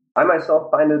 I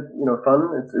myself find it,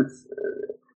 fun.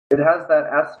 It has that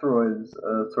asteroids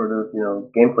sort of,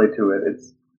 gameplay to it.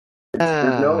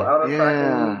 There's no auto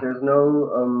tracking. There's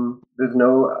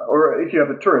no, or if you have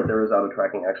a turret, there is auto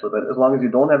tracking actually. But as long as you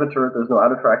don't have a turret, there's no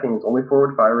auto tracking. It's only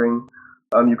forward firing.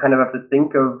 You kind of have to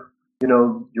think of,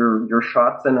 your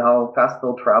shots and how fast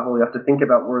they'll travel. You have to think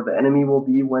about where the enemy will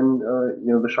be when,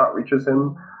 the shot reaches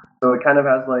him. So it kind of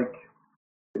has like,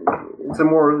 it's a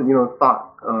more,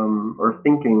 thought, or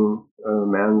thinking,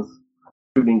 man's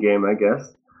shooting game, I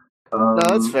guess. No,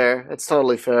 that's fair. It's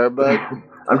totally fair, but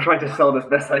I'm trying to sell it as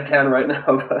best I can right now.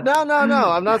 But... No.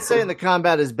 I'm not saying the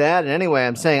combat is bad in any way.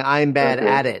 I'm saying I'm bad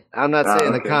at it. I'm not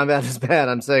saying the combat is bad.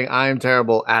 I'm saying I'm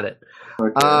terrible at it.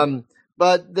 Okay.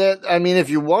 But if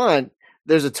you want,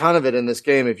 there's a ton of it in this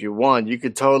game. If you want, you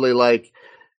could totally like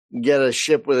get a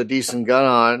ship with a decent gun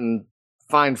on and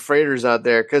find freighters out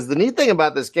there. Because the neat thing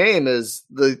about this game is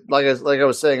like I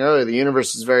was saying earlier, the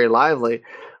universe is very lively,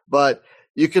 but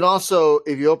you can also,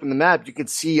 if you open the map, you can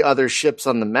see other ships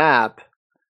on the map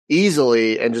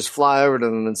easily and just fly over to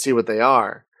them and see what they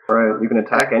are. Right. You can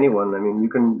attack anyone. I mean, you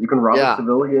can rob a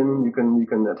civilian. You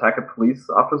can attack a police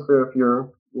officer if you're,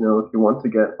 if you want to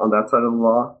get on that side of the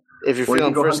law. If you're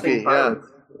feeling frisky, yeah.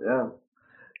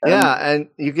 And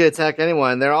you can attack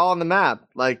anyone. They're all on the map.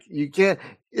 Like you can't.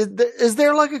 Is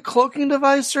there like a cloaking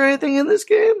device or anything in this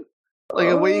game? Like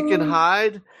a way you can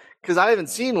hide? Because I haven't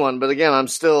seen one, but again, I'm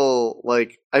still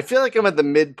like, I feel like I'm at the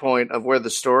midpoint of where the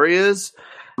story is.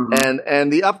 Mm-hmm.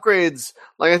 And the upgrades,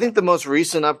 like I think the most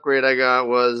recent upgrade I got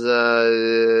was,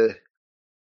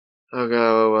 what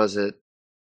was it?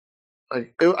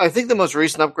 I think the most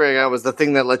recent upgrade I got was the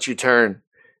thing that lets you turn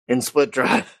in split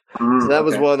drive. So that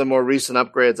was one of the more recent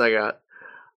upgrades I got.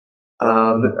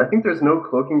 I think there's no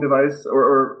cloaking device,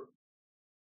 or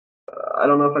I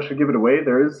don't know if I should give it away.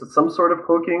 There is some sort of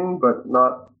cloaking, but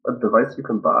not a device you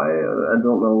can buy. I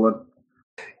don't know what.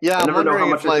 Yeah, I never know how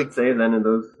much I should say then in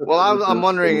those. Well, I'm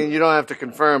wondering, and you don't have to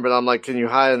confirm, but I'm like, can you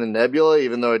hide in the nebula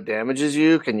even though it damages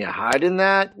you? Can you hide in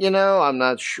that? I'm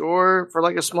not sure for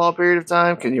like a small period of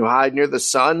time. Can you hide near the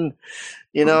sun?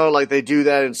 Like they do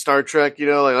that in Star Trek.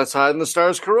 Like let's hide in the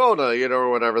star's corona, or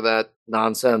whatever that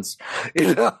nonsense.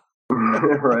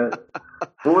 Right.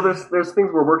 Well, there's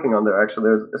things we're working on there. Actually,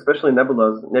 there's especially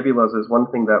nebulas. Nebulas is one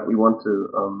thing that we want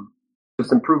to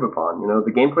just improve upon.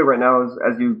 The gameplay right now is,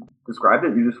 as you described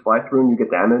it, you just fly through and you get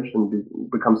damaged and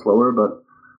become slower. But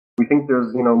we think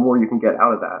there's more you can get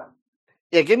out of that.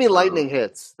 Yeah, give me lightning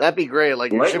hits. That'd be great.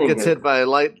 Like your ship gets hit by a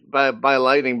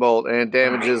lightning bolt and it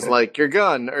damages like your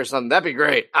gun or something. That'd be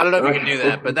great. I don't know if you can do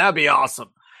that, but that'd be awesome.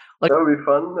 That would be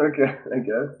fun. Okay, I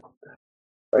guess.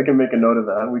 I can make a note of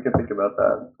that. We can think about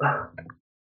that.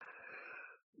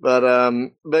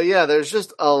 But yeah, there's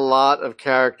just a lot of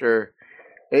character.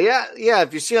 Yeah.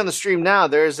 If you see on the stream now,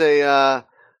 there's a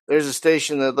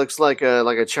station that looks like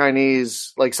a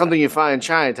Chinese, like something you find in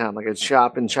Chinatown, like a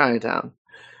shop in Chinatown,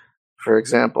 for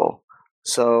example.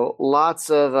 So lots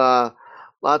of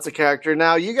character.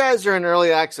 Now you guys are in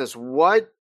early access. What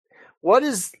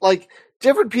is like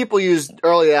different people use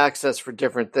early access for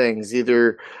different things.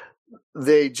 Either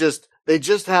they just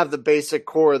have the basic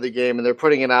core of the game and they're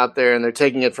putting it out there and they're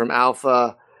taking it from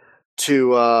alpha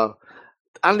to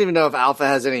I don't even know if alpha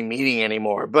has any meaning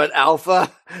anymore, but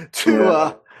alpha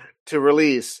to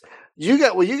release.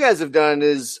 What you guys have done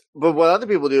is, but what other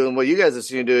people do and what you guys have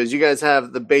seen do is you guys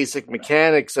have the basic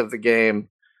mechanics of the game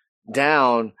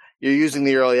down. You're using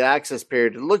the early access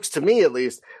period. It looks to me, at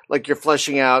least, like you're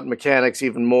fleshing out mechanics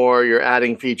even more. You're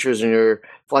adding features and you're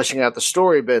fleshing out the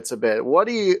story bits a bit.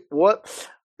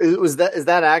 Is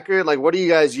that accurate? Like, what are you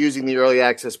guys using the early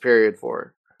access period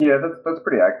for? Yeah, that's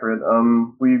pretty accurate.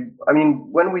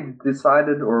 When we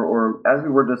decided, or as we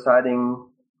were deciding,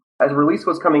 as release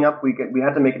was coming up, we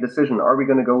had to make a decision: are we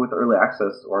going to go with early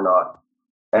access or not?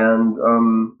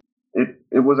 And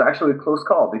it was actually a close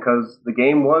call because the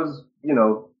game was,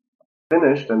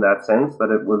 finished in that sense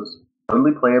that it was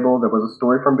totally playable. There was a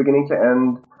story from beginning to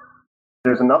end.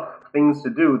 There's enough things to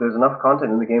do. There's enough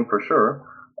content in the game for sure.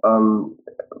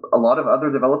 A lot of other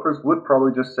developers would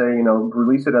probably just say,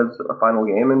 release it as a final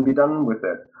game and be done with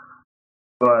it.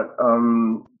 But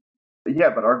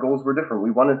but our goals were different.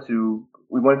 We wanted to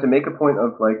make a point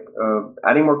of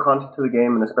adding more content to the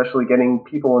game and especially getting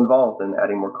people involved in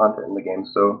adding more content in the game.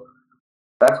 So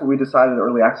that's what we decided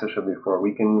early access should be for.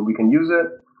 We can use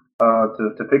it.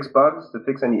 to fix bugs, to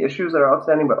fix any issues that are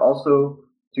outstanding, but also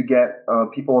to get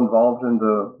people involved in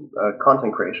the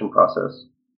content creation process.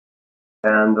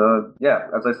 And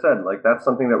as I said, like that's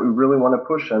something that we really want to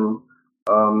push, and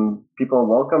people are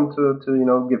welcome to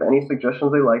give any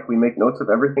suggestions they like. We make notes of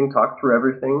everything, talk through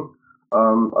everything.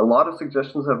 A lot of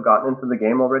suggestions have gotten into the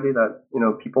game already that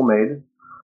people made.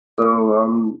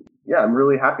 So I'm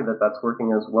really happy that that's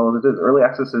working as well as it is. Early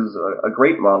access is a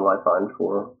great model, I find,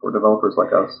 for developers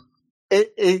like us.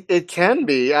 It can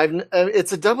be.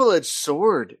 It's a double-edged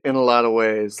sword in a lot of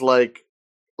ways. Like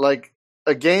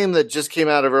a game that just came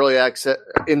out of early access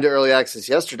into early access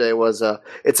yesterday was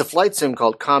it's a flight sim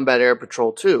called Combat Air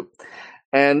Patrol 2.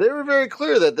 And they were very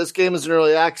clear that this game is in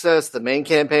early access. The main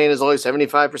campaign is only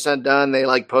 75% done. They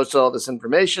posted all this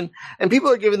information, and people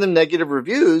are giving them negative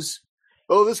reviews.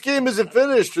 Oh, this game isn't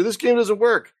finished, or this game doesn't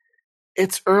work.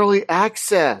 It's early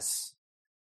access.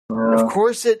 Yeah. Of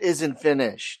course it isn't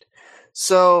finished.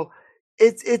 So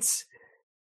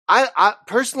I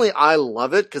personally, I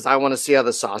love it because I want to see how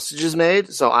the sausage is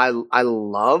made. So I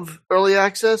love early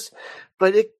access,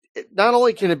 but it not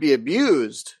only can it be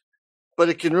abused, but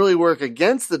it can really work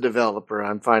against the developer,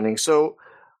 I'm finding. So,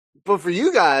 but for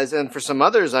you guys and for some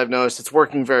others, I've noticed it's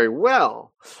working very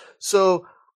well. So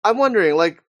I'm wondering,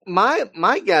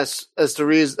 my guess as the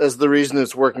reason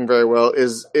it's working very well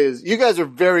is you guys are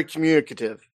very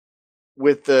communicative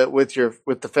with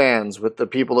the fans, with the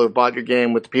people who have bought your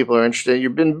game, with the people who are interested.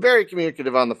 You've been very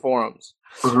communicative on the forums.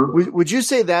 Mm-hmm. Would you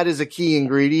say that is a key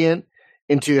ingredient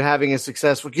into having a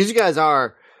successful? Because you guys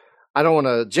are, I don't want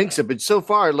to jinx it, but so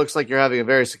far it looks like you're having a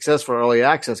very successful early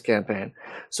access campaign.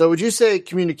 So would you say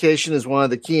communication is one of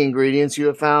the key ingredients you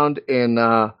have found in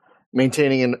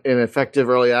maintaining an effective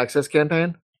early access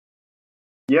campaign?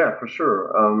 Yeah, for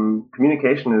sure.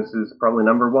 Communication is probably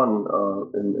number one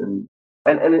and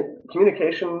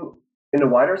communication in a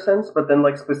wider sense, but then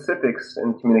specifics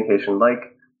in communication.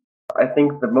 I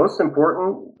think the most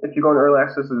important if you go in early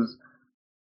access is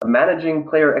managing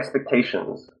player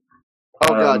expectations.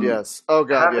 Oh God, yes. Oh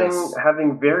God, yes.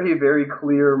 Having very, very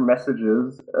clear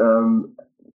messages.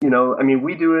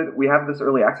 We do it. We have this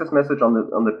early access message on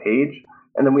the page,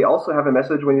 and then we also have a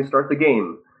message when you start the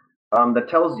game. That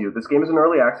tells you this game is in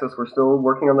early access. We're still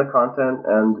working on the content,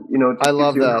 and it just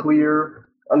gives you a clear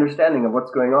understanding of what's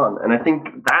going on. And I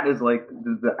think that is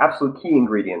the absolute key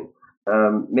ingredient.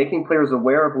 Making players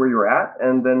aware of where you're at,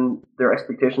 and then their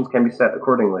expectations can be set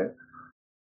accordingly.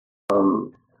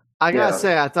 I gotta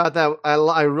say, I thought that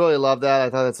I really love that. I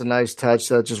thought that's a nice touch.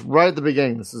 So just right at the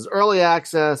beginning, this is early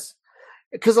access,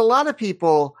 because a lot of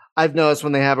people I've noticed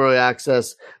when they have early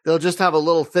access, they'll just have a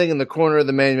little thing in the corner of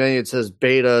the main menu that says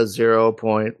beta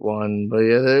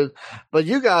 0.1. But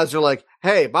you guys are like,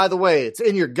 hey, by the way, it's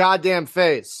in your goddamn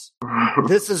face.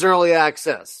 This is early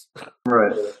access.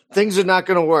 Right. Things are not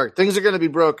going to work. Things are going to be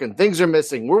broken. Things are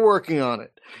missing. We're working on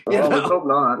it. Let's hope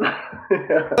not.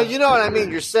 But you know what I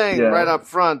mean? You're saying right up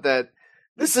front that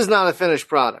this is not a finished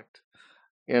product.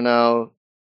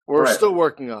 We're still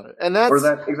working on it, and that's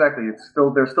exactly.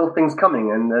 There's still things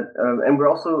coming, and and we're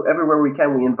also everywhere we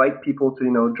can. We invite people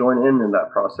to join in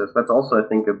that process. That's also, I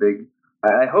think, a big.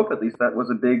 I hope at least that was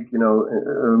a big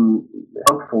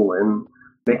helpful in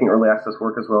making early access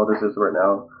work as well as it is right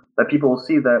now. That people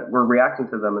see that we're reacting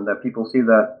to them, and that people see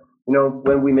that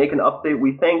when we make an update,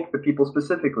 we thank the people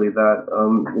specifically that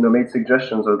made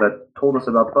suggestions or that told us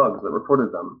about bugs, that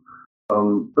reported them.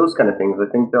 Those kind of things, I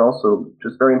think they're also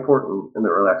just very important in the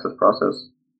early access process.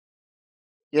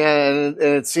 Yeah, and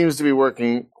it seems to be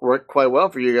working quite well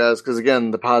for you guys because,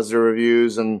 again, the positive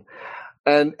reviews and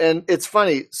it's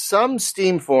funny. Some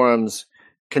Steam forums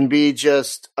can be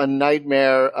just a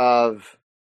nightmare of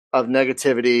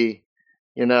negativity,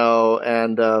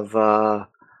 and of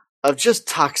just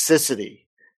toxicity.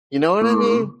 You know what I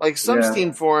mean? Some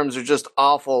Steam forums are just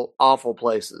awful, awful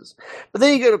places. But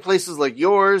then you go to places like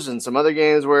yours and some other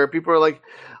games where people are like,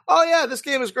 oh yeah, this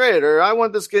game is great. Or I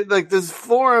want this game.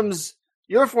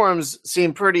 Your forums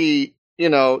seem pretty,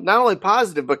 not only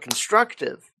positive, but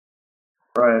constructive.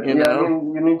 Right. You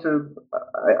need to,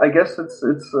 I guess it's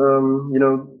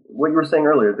what you were saying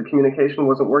earlier, the communication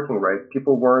wasn't working right.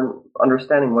 People weren't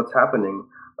understanding what's happening.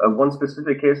 One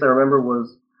specific case I remember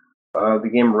was the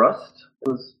game Rust. It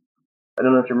was, I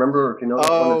don't know if you remember or if you know,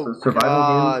 it's a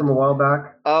survival game from a while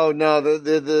back. Oh no,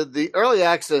 the early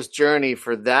access journey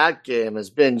for that game has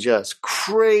been just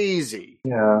crazy.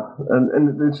 Yeah,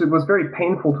 and it was very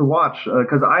painful to watch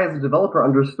because I, as a developer,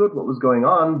 understood what was going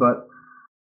on, but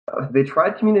they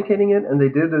tried communicating it and they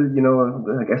did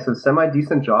I guess a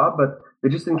semi-decent job, but they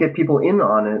just didn't get people in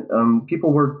on it.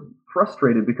 People were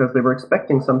frustrated because they were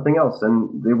expecting something else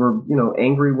and they were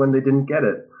angry when they didn't get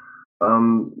it.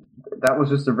 that was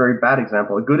just a very bad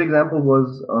example. A good example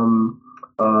was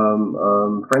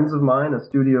friends of mine, a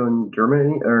studio in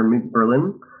Germany or maybe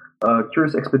Berlin,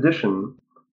 Curious Expedition.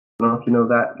 I don't know if you know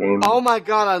that game. Oh my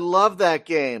god, I love that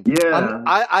game. Yeah.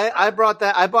 I bought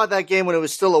that game when it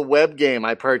was still a web game.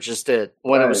 I purchased it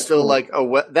when it was still cool. like a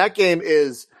web. That game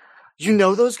is,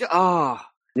 those guys.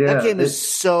 That game is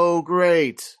so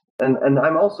great. And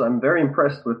I'm very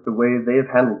impressed with the way they've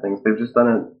handled things.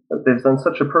 They've done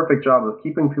such a perfect job of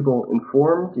keeping people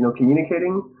informed,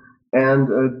 communicating, and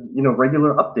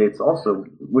regular updates also,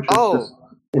 which is just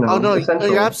essential.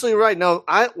 You're absolutely right. No,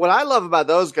 what I love about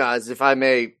those guys, if I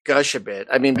may gush a bit,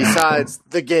 I mean, besides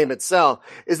the game itself,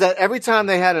 is that every time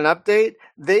they had an update,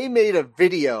 they made a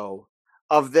video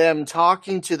of them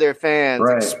talking to their fans,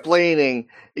 explaining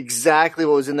exactly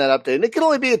what was in that update. And it could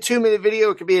only be a 2-minute video,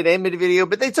 it could be an 8-minute video,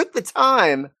 but they took the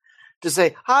time to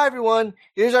say, "Hi everyone,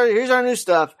 here's our new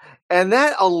stuff." And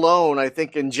that alone, I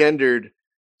think, engendered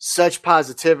such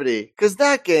positivity, because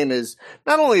that game is,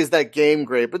 not only is that game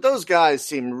great, but those guys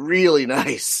seem really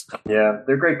nice. Yeah,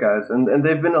 they're great guys, and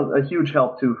they've been a huge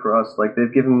help too for us. Like,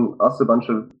 they've given us a bunch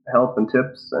of help and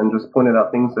tips, and just pointed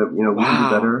out things that we can do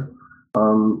better.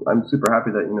 I'm super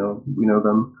happy that we know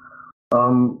them.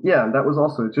 Yeah, that was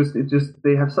also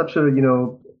they have such a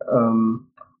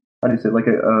how do you say, like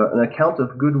an account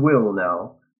of goodwill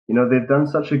now. They've done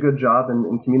such a good job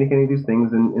in communicating these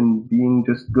things and in being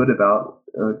just good about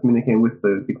communicating with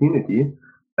the community,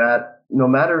 that no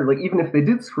matter, like, even if they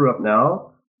did screw up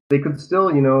now, they could still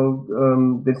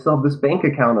they still have this bank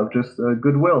account of just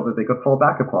goodwill that they could fall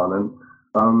back upon.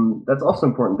 And that's also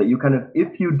important, that you kind of,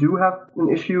 if you do have an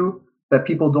issue, that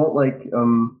people don't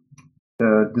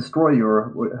destroy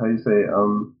your, how do you say,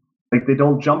 like, they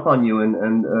don't jump on you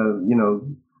and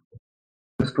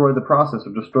destroy the process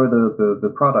or destroy the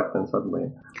product then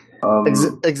suddenly.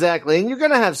 Exactly. And you're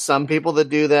going to have some people that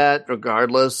do that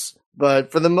regardless.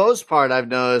 But for the most part, I've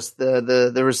noticed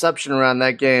the reception around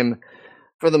that game,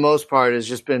 for the most part, has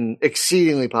just been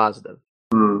exceedingly positive.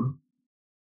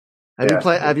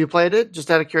 Have you played it? Just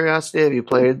out of curiosity, have you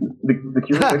played the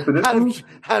Curious Expedition?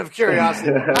 out of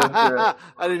curiosity, I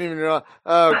didn't even know.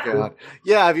 Oh god,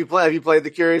 yeah. Have you played the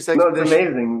Curious Expedition? No, it's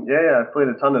amazing. Yeah, I've played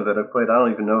a ton of it. I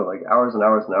don't even know, like, hours and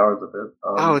hours and hours of it.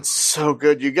 It's so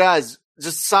good, you guys.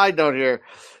 Just side note here,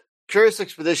 Curious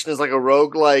Expedition is like a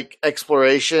roguelike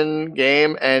exploration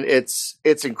game, and it's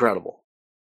incredible.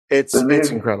 It's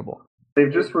incredible.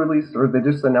 They've just released, or they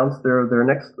just announced their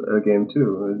next game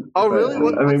too. Oh, really?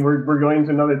 I mean, we're going to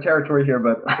another territory here,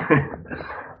 but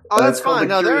that's fine.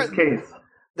 No, Case.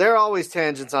 There are always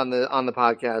tangents on the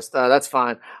podcast. That's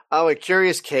fine. Oh, a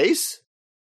Curious Case?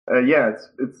 Yeah,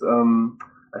 it's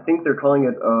I think they're calling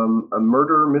it a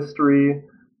murder mystery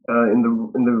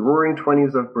in the Roaring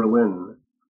 20s of Berlin.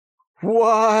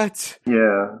 What?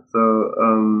 Yeah.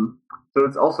 So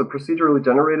it's also procedurally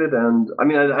generated, and I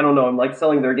mean, I don't know, I'm like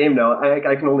selling their game now.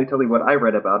 I can only tell you what I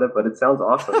read about it, but it sounds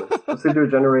awesome. It's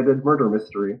procedurally generated murder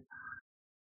mystery.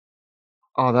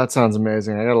 Oh, that sounds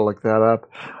amazing. I gotta look that up.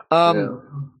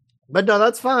 But no,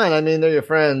 that's fine. I mean, they're your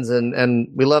friends, and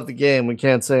we love the game. We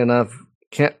can't say enough.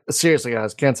 Seriously,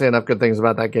 guys, can't say enough good things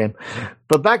about that game.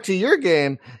 But back to your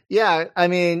game, yeah, I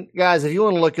mean, guys, if you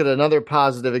want to look at another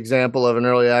positive example of an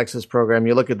early access program,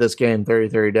 you look at this game,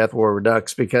 3030 Deathwar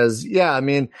Redux, because, yeah, I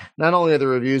mean, not only are the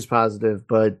reviews positive,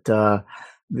 but the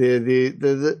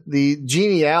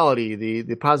geniality,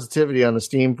 the positivity on the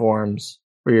Steam forums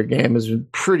for your game is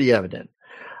pretty evident.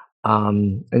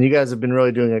 And you guys have been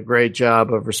really doing a great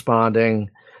job of responding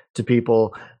to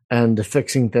people and to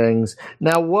fixing things.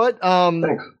 Now, what are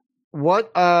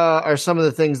some of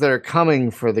the things that are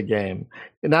coming for the game?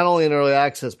 Not only in early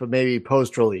access, but maybe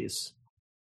post-release.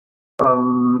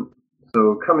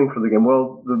 So coming for the game,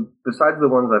 well, besides the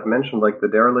ones I've mentioned, like the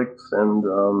derelicts and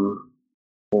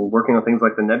working on things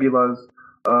like the nebulas,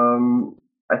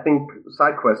 I think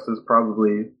side quests is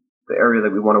probably the area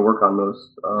that we want to work on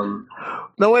most.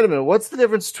 Now, wait a minute. What's the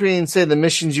difference between, say, the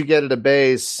missions you get at a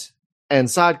base and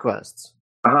side quests?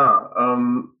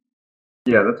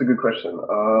 Yeah, that's a good question.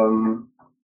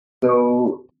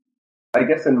 So I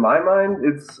guess in my mind,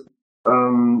 it's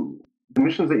the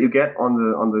missions that you get on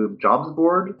the jobs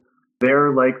board.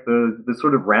 They're like the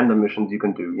sort of random missions you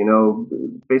can do.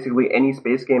 Basically any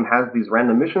space game has these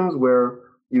random missions where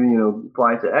you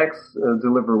fly to X,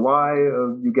 deliver Y,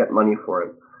 you get money for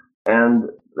it, and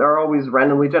they're always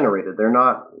randomly generated. They're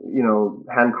not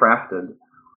handcrafted.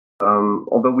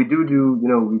 Although we do,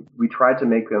 we try to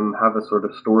make them have a sort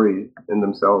of story in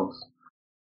themselves.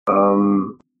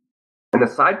 And a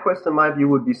side quest, in my view,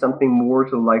 would be something more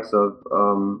to the likes of,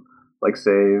 like,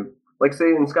 say, like say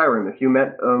in Skyrim, if you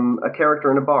met a character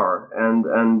in a bar and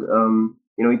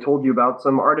he told you about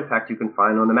some artifact you can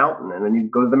find on a mountain, and then you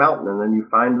go to the mountain and then you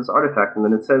find this artifact, and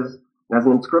then it has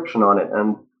an inscription on it,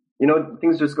 and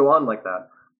things just go on like that.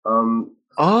 So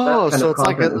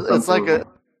it's like a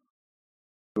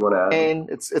you want to add. chain.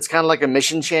 It's kind of like a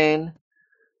mission chain.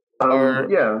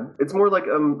 Yeah, it's more like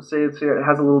say it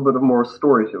has a little bit of more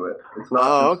story to it. It's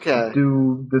not just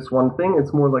do this one thing.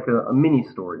 It's more like a mini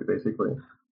story, basically.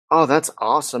 Oh, that's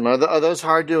awesome. Are those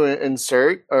hard to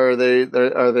insert, or are they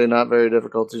not very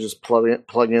difficult to just plug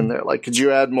in there? Like, could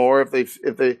you add more if they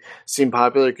seem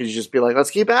popular? Could you just be like,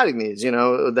 let's keep adding these?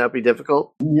 Would that be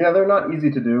difficult? Yeah, they're not easy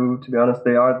to do. To be honest,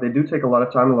 they do take a lot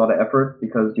of time, and a lot of effort,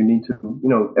 because you need to,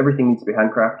 everything needs to be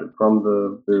handcrafted, from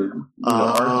the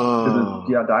art to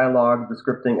the dialogue, the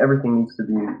scripting. Everything needs to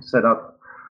be set up.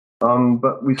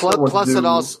 But we still want to do...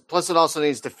 Plus, it also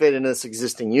needs to fit in this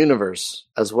existing universe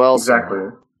as well. Exactly.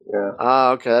 Somewhere. Yeah.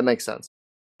 Okay, that makes sense.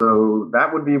 So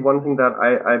that would be one thing that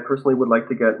I personally would like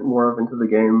to get more of into the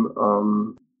game.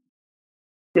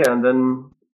 And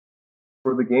then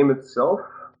for the game itself,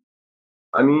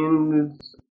 I mean,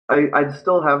 I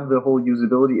still have the whole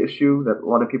usability issue that a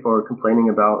lot of people are complaining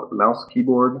about, mouse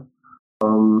keyboard.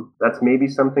 That's maybe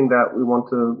something that we want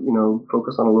to,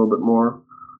 focus on a little bit more,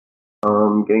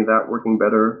 getting that working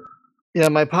better. Yeah,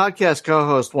 my podcast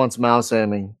co-host wants mouse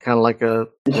aiming, kind of like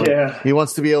he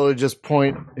wants to be able to just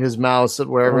point his mouse at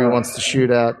wherever he wants to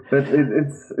shoot at.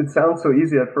 It sounds so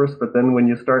easy at first, but then when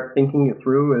you start thinking it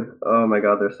through, oh my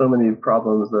god, there's so many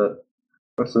problems that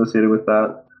are associated with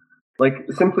that. Like,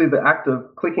 simply the act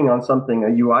of clicking on something,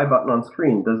 a UI button on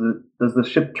screen, does the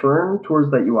ship turn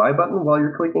towards that UI button while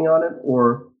you're clicking on it,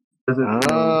 or does it?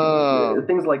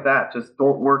 Things like that just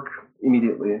don't work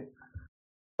immediately.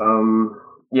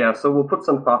 Yeah, so we'll put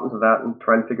some thought into that and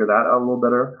try and figure that out a little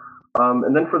better.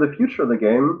 And then for the future of the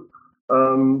game,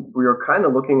 we are kind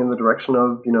of looking in the direction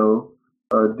of,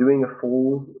 doing a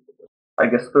full, I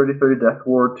guess, 30-30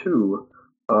 Deathwar 2.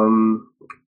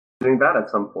 Doing that at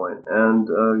some point. And,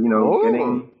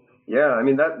 getting... Yeah, I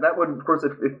mean, that would, of course,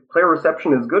 if player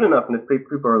reception is good enough and if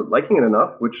people are liking it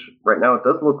enough, which right now it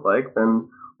does look like, then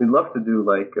we'd love to do,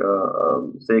 like,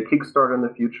 say, a Kickstarter in the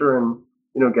future and,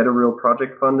 get a real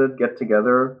project funded, get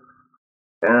together,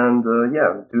 and,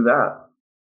 do that.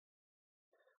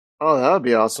 Oh, that would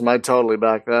be awesome. I'd totally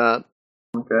back that.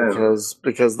 Okay.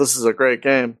 Because this is a great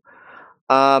game.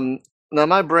 Now,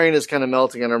 my brain is kind of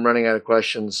melting and I'm running out of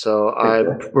questions, so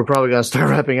we're probably going to start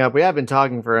wrapping up. We have been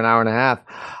talking for an hour and a half.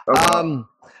 Okay.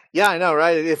 Yeah, I know,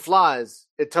 right? It flies.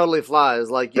 It totally flies.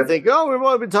 Like, you think, we've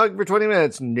only been talking for 20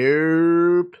 minutes.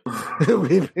 Nope.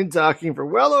 We've been talking for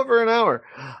well over an hour.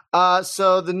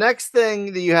 So the next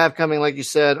thing that you have coming, like you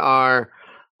said, are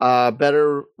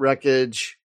better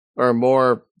wreckage or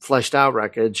more fleshed out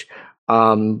wreckage,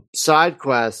 side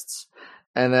quests,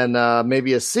 and then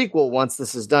maybe a sequel once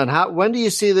this is done. When do you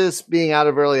see this being out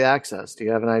of early access? Do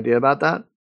you have an idea about that?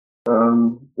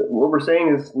 What we're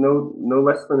saying is no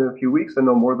less than a few weeks and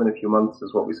no more than a few months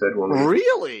is what we said when we...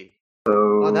 Really?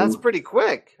 So that's pretty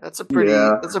quick. That's a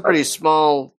pretty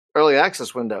small early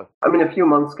access window. I mean, a few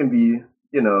months can be,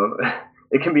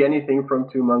 it can be anything from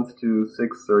 2 months to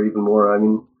 6 or even more. I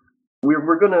mean,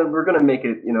 we're gonna make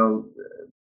it,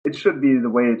 it should be the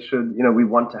way it should, we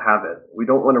want to have it. We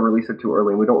don't want to release it too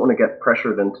early. We don't want to get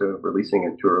pressured into releasing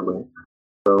it too early.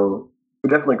 So we're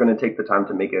definitely going to take the time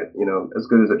to make it, as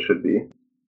good as it should be.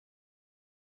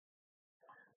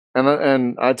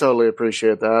 And I totally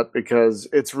appreciate that because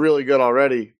it's really good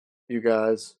already, you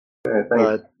guys. Okay,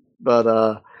 thanks.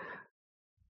 But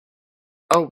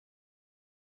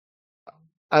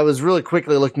I was really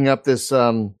quickly looking up this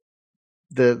that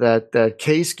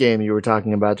case game you were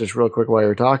talking about just real quick while you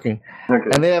were talking. Okay.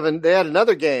 And they had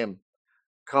another game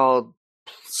called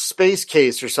Space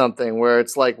Case or something where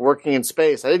it's like working in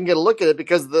space. I didn't get a look at it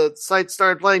because the site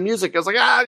started playing music. I was like,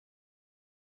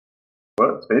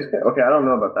 What? Space Case? Okay, I don't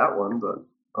know about that one, but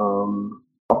I'll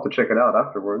have to check it out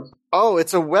afterwards. Oh,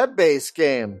 it's a web-based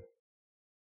game.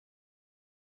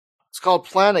 It's called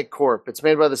Planet Corp. It's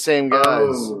made by the same guys.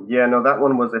 Oh, yeah, no, that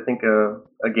one was, I think, a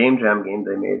Game Jam game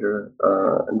they made.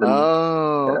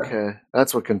 Okay.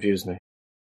 That's what confused me.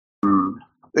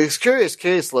 The Curious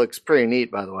Case looks pretty neat,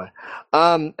 by the way.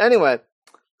 Anyway,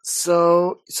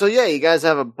 so yeah, you guys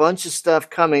have a bunch of stuff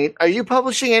coming. Are you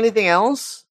publishing anything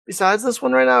else besides this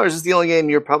one right now, or is this the only game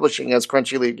you're publishing as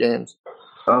Crunchy Leaf Games?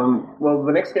 Well,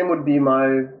 the next game would be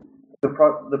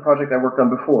the project I worked on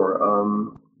before,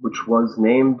 which was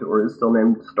named, or is still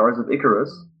named, Stars of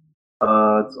Icarus.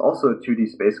 It's also a 2D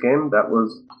space game. That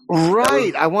was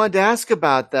I wanted to ask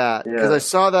about that because I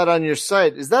saw that on your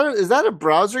site. Is that a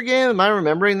browser game? Am I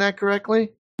remembering that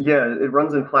correctly? Yeah, it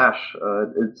runs in Flash,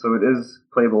 so it is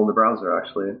playable in the browser,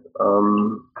 actually.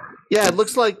 Yeah, it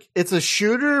looks like it's a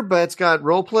shooter, but it's got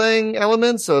role-playing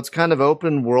elements, so it's kind of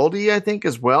open-worldy, I think,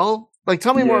 as well. Like,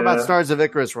 tell me more about Stars of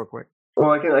Icarus real quick. Well,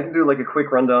 I can do like a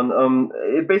quick rundown.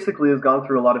 It basically has gone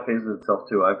through a lot of phases itself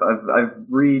too. I've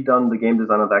redone the game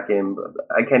design of that game.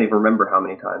 I can't even remember how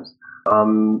many times.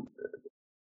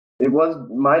 It was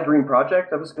my dream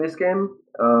project of a space game.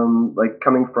 Like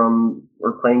coming from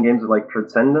or playing games like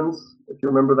Transcendence, if you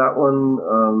remember that one.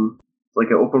 It's like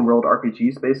an open world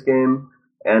RPG space game,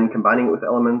 and combining it with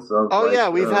elements of. Oh yeah,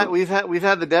 we've had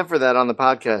the dev for that on the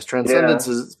podcast. Transcendence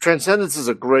is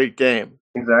a great game.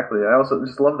 Exactly. I also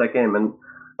just love that game, and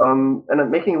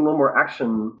making it a little more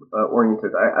action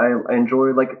oriented. I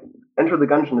enjoy, like, Enter the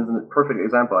Gungeon is a perfect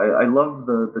example. I love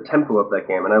the tempo of that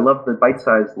game, and I love the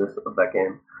bite-sizedness of that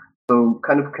game. So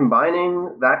kind of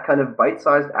combining that kind of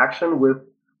bite-sized action with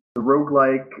the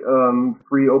roguelike,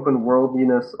 free open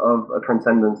worldiness of a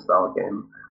Transcendence style game.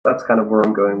 That's kind of where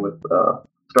I'm going with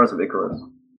Stars of Icarus.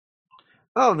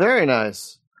 Oh, very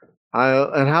nice.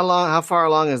 And how far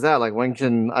along is that? Like, when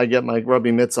can I get my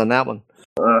grubby mitts on that one?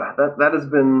 That has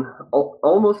been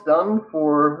almost done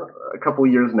for a couple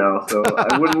years now, so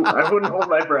I wouldn't hold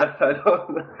my breath. I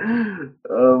don't.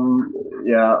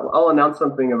 Yeah, I'll announce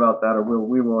something about that, or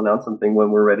we will announce something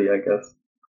when we're ready, I guess.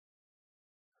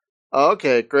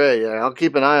 Okay, great. Yeah, I'll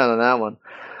keep an eye on that one.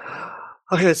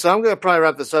 Okay, so I'm gonna probably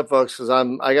wrap this up, folks, because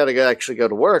I gotta actually go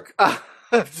to work.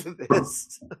 After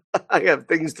this, I have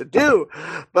things to do,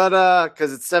 but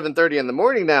because it's 7:30 in the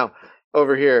morning now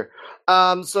over here.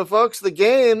 So folks, the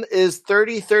game is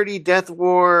 3030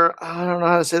 Deathwar. I don't know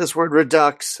how to say this word.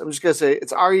 Redux. I'm just gonna say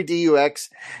it's REDUX.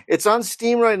 It's on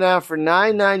Steam right now for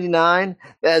 $9.99.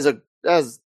 That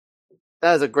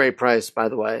is a great price, by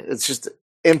the way. It's just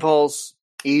impulse,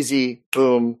 easy,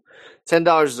 boom.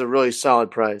 $10 is a really solid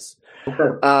price.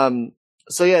 Okay.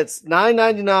 So yeah, it's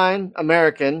 $9.99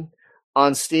 American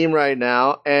on Steam right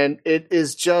now, and it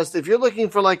is just, if you're looking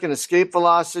for like an escape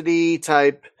velocity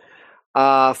type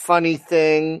funny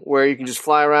thing where you can just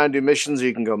fly around, do missions, or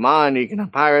you can go mine, or you can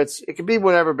have pirates, it could be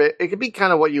whatever, but it could be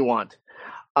kind of what you want.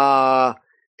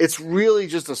 It's really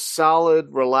just a solid,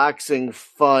 relaxing,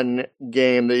 fun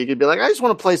game that you could be like, I just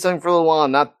want to play something for a little while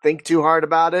and not think too hard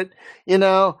about it. You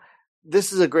know,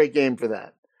 this is a great game for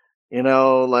that. You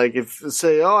know, like if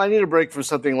say, I need a break from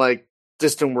something like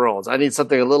Distant Worlds. I need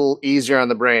something a little easier on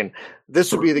the brain.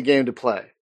 This would be the game to play.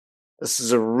 This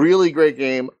is a really great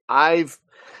game. I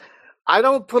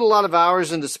don't put a lot of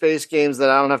hours into space games that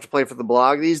I don't have to play for the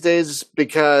blog these days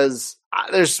because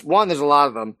there's a lot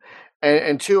of them,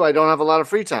 and two, I don't have a lot of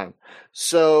free time.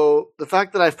 So the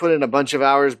fact that I've put in a bunch of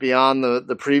hours beyond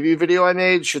the preview video I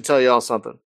made should tell you all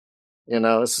something. You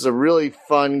know, this is a really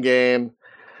fun game.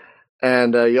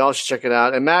 And y'all should check it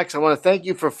out. And Max, I want to thank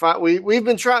you for we've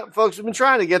been trying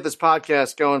to get this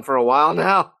podcast going for a while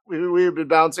now. We've been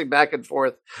bouncing back and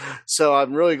forth, so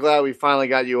I'm really glad we finally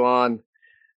got you on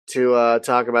to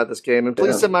talk about this game. And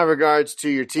please send my regards to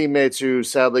your teammates who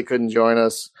sadly couldn't join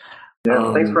us.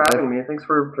 Yeah, thanks for having me. Thanks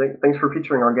for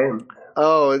featuring our game.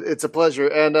 Oh, it's a pleasure.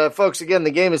 And folks, again,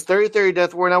 the game is 3030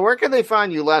 Deathwar. Now, where can they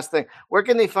find you? Last thing, where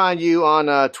can they find you on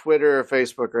Twitter or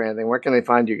Facebook or anything? Where can they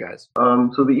find you guys?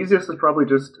 So the easiest is probably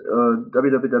just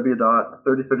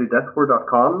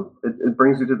www.3030deathwar.com. It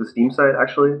brings you to the Steam site,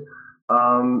 actually.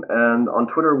 And on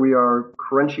Twitter, we are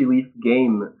Crunchyleaf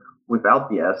Game without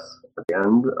the S at the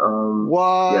end.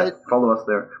 What? Yeah, follow us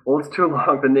there. Well, it's too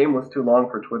long. The name was too long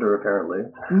for Twitter, apparently.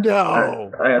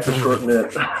 No. I had to shorten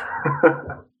it.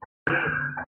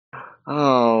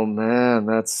 Oh man,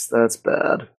 that's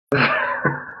bad.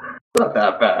 Not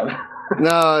that bad.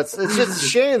 No, it's just a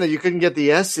shame that you couldn't get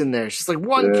the S in there. It's just like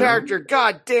one character.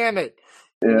 God damn it!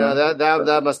 Yeah, you know,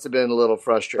 that must have been a little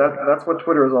frustrating. That's what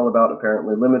Twitter is all about,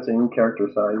 apparently, limiting character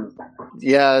size.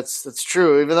 Yeah, it's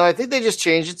true. Even though I think they just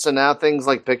changed it, so now things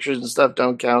like pictures and stuff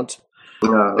don't count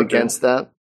against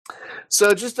that.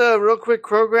 So just a real quick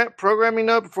programming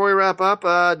note before we wrap up.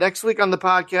 Next week on the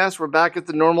podcast, we're back at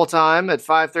the normal time at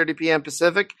 5:30 p.m.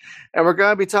 Pacific, and we're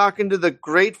going to be talking to the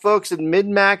great folks at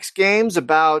MidMax Games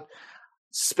about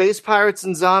Space Pirates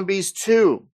and Zombies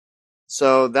 2.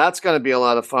 So that's going to be a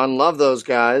lot of fun. Love those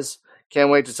guys.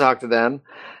 Can't wait to talk to them.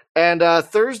 And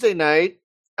Thursday night,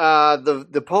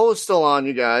 the poll is still on,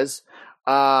 you guys.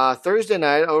 Thursday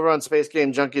night over on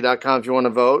SpaceGameJunkie.com if you want to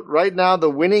vote. Right now, the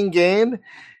winning game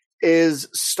is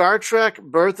Star Trek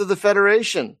Birth of the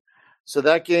Federation. So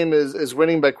that game is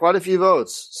winning by quite a few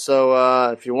votes.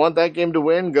 So if you want that game to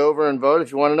win, go over and vote.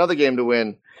 If you want another game to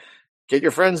win, get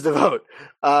your friends to vote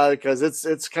because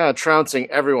it's kind of trouncing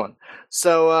everyone.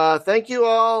 So thank you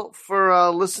all for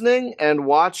listening and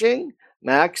watching.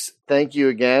 Max, thank you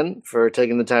again for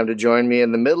taking the time to join me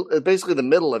in the middle, basically the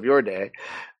middle of your day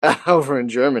over in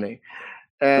Germany.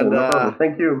 And no problem.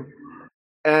 Thank you.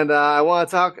 And I want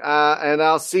to talk, and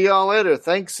I'll see y'all later.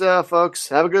 Thanks, folks.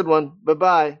 Have a good one.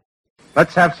 Bye-bye.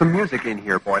 Let's have some music in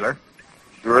here, Boiler.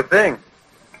 Sure thing.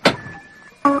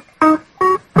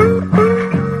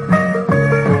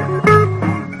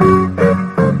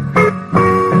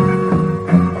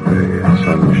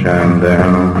 Sunshine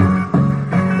down,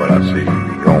 but I see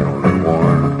the only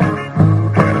one.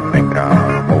 Trying to think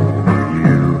I'm over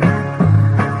you.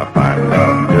 I find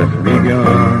I've just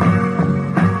begun.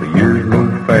 The years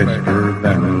move faster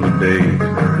than the days.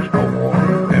 There's no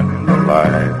warmth in the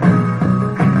light.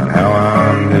 And how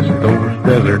I miss those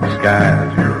desert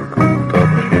skies.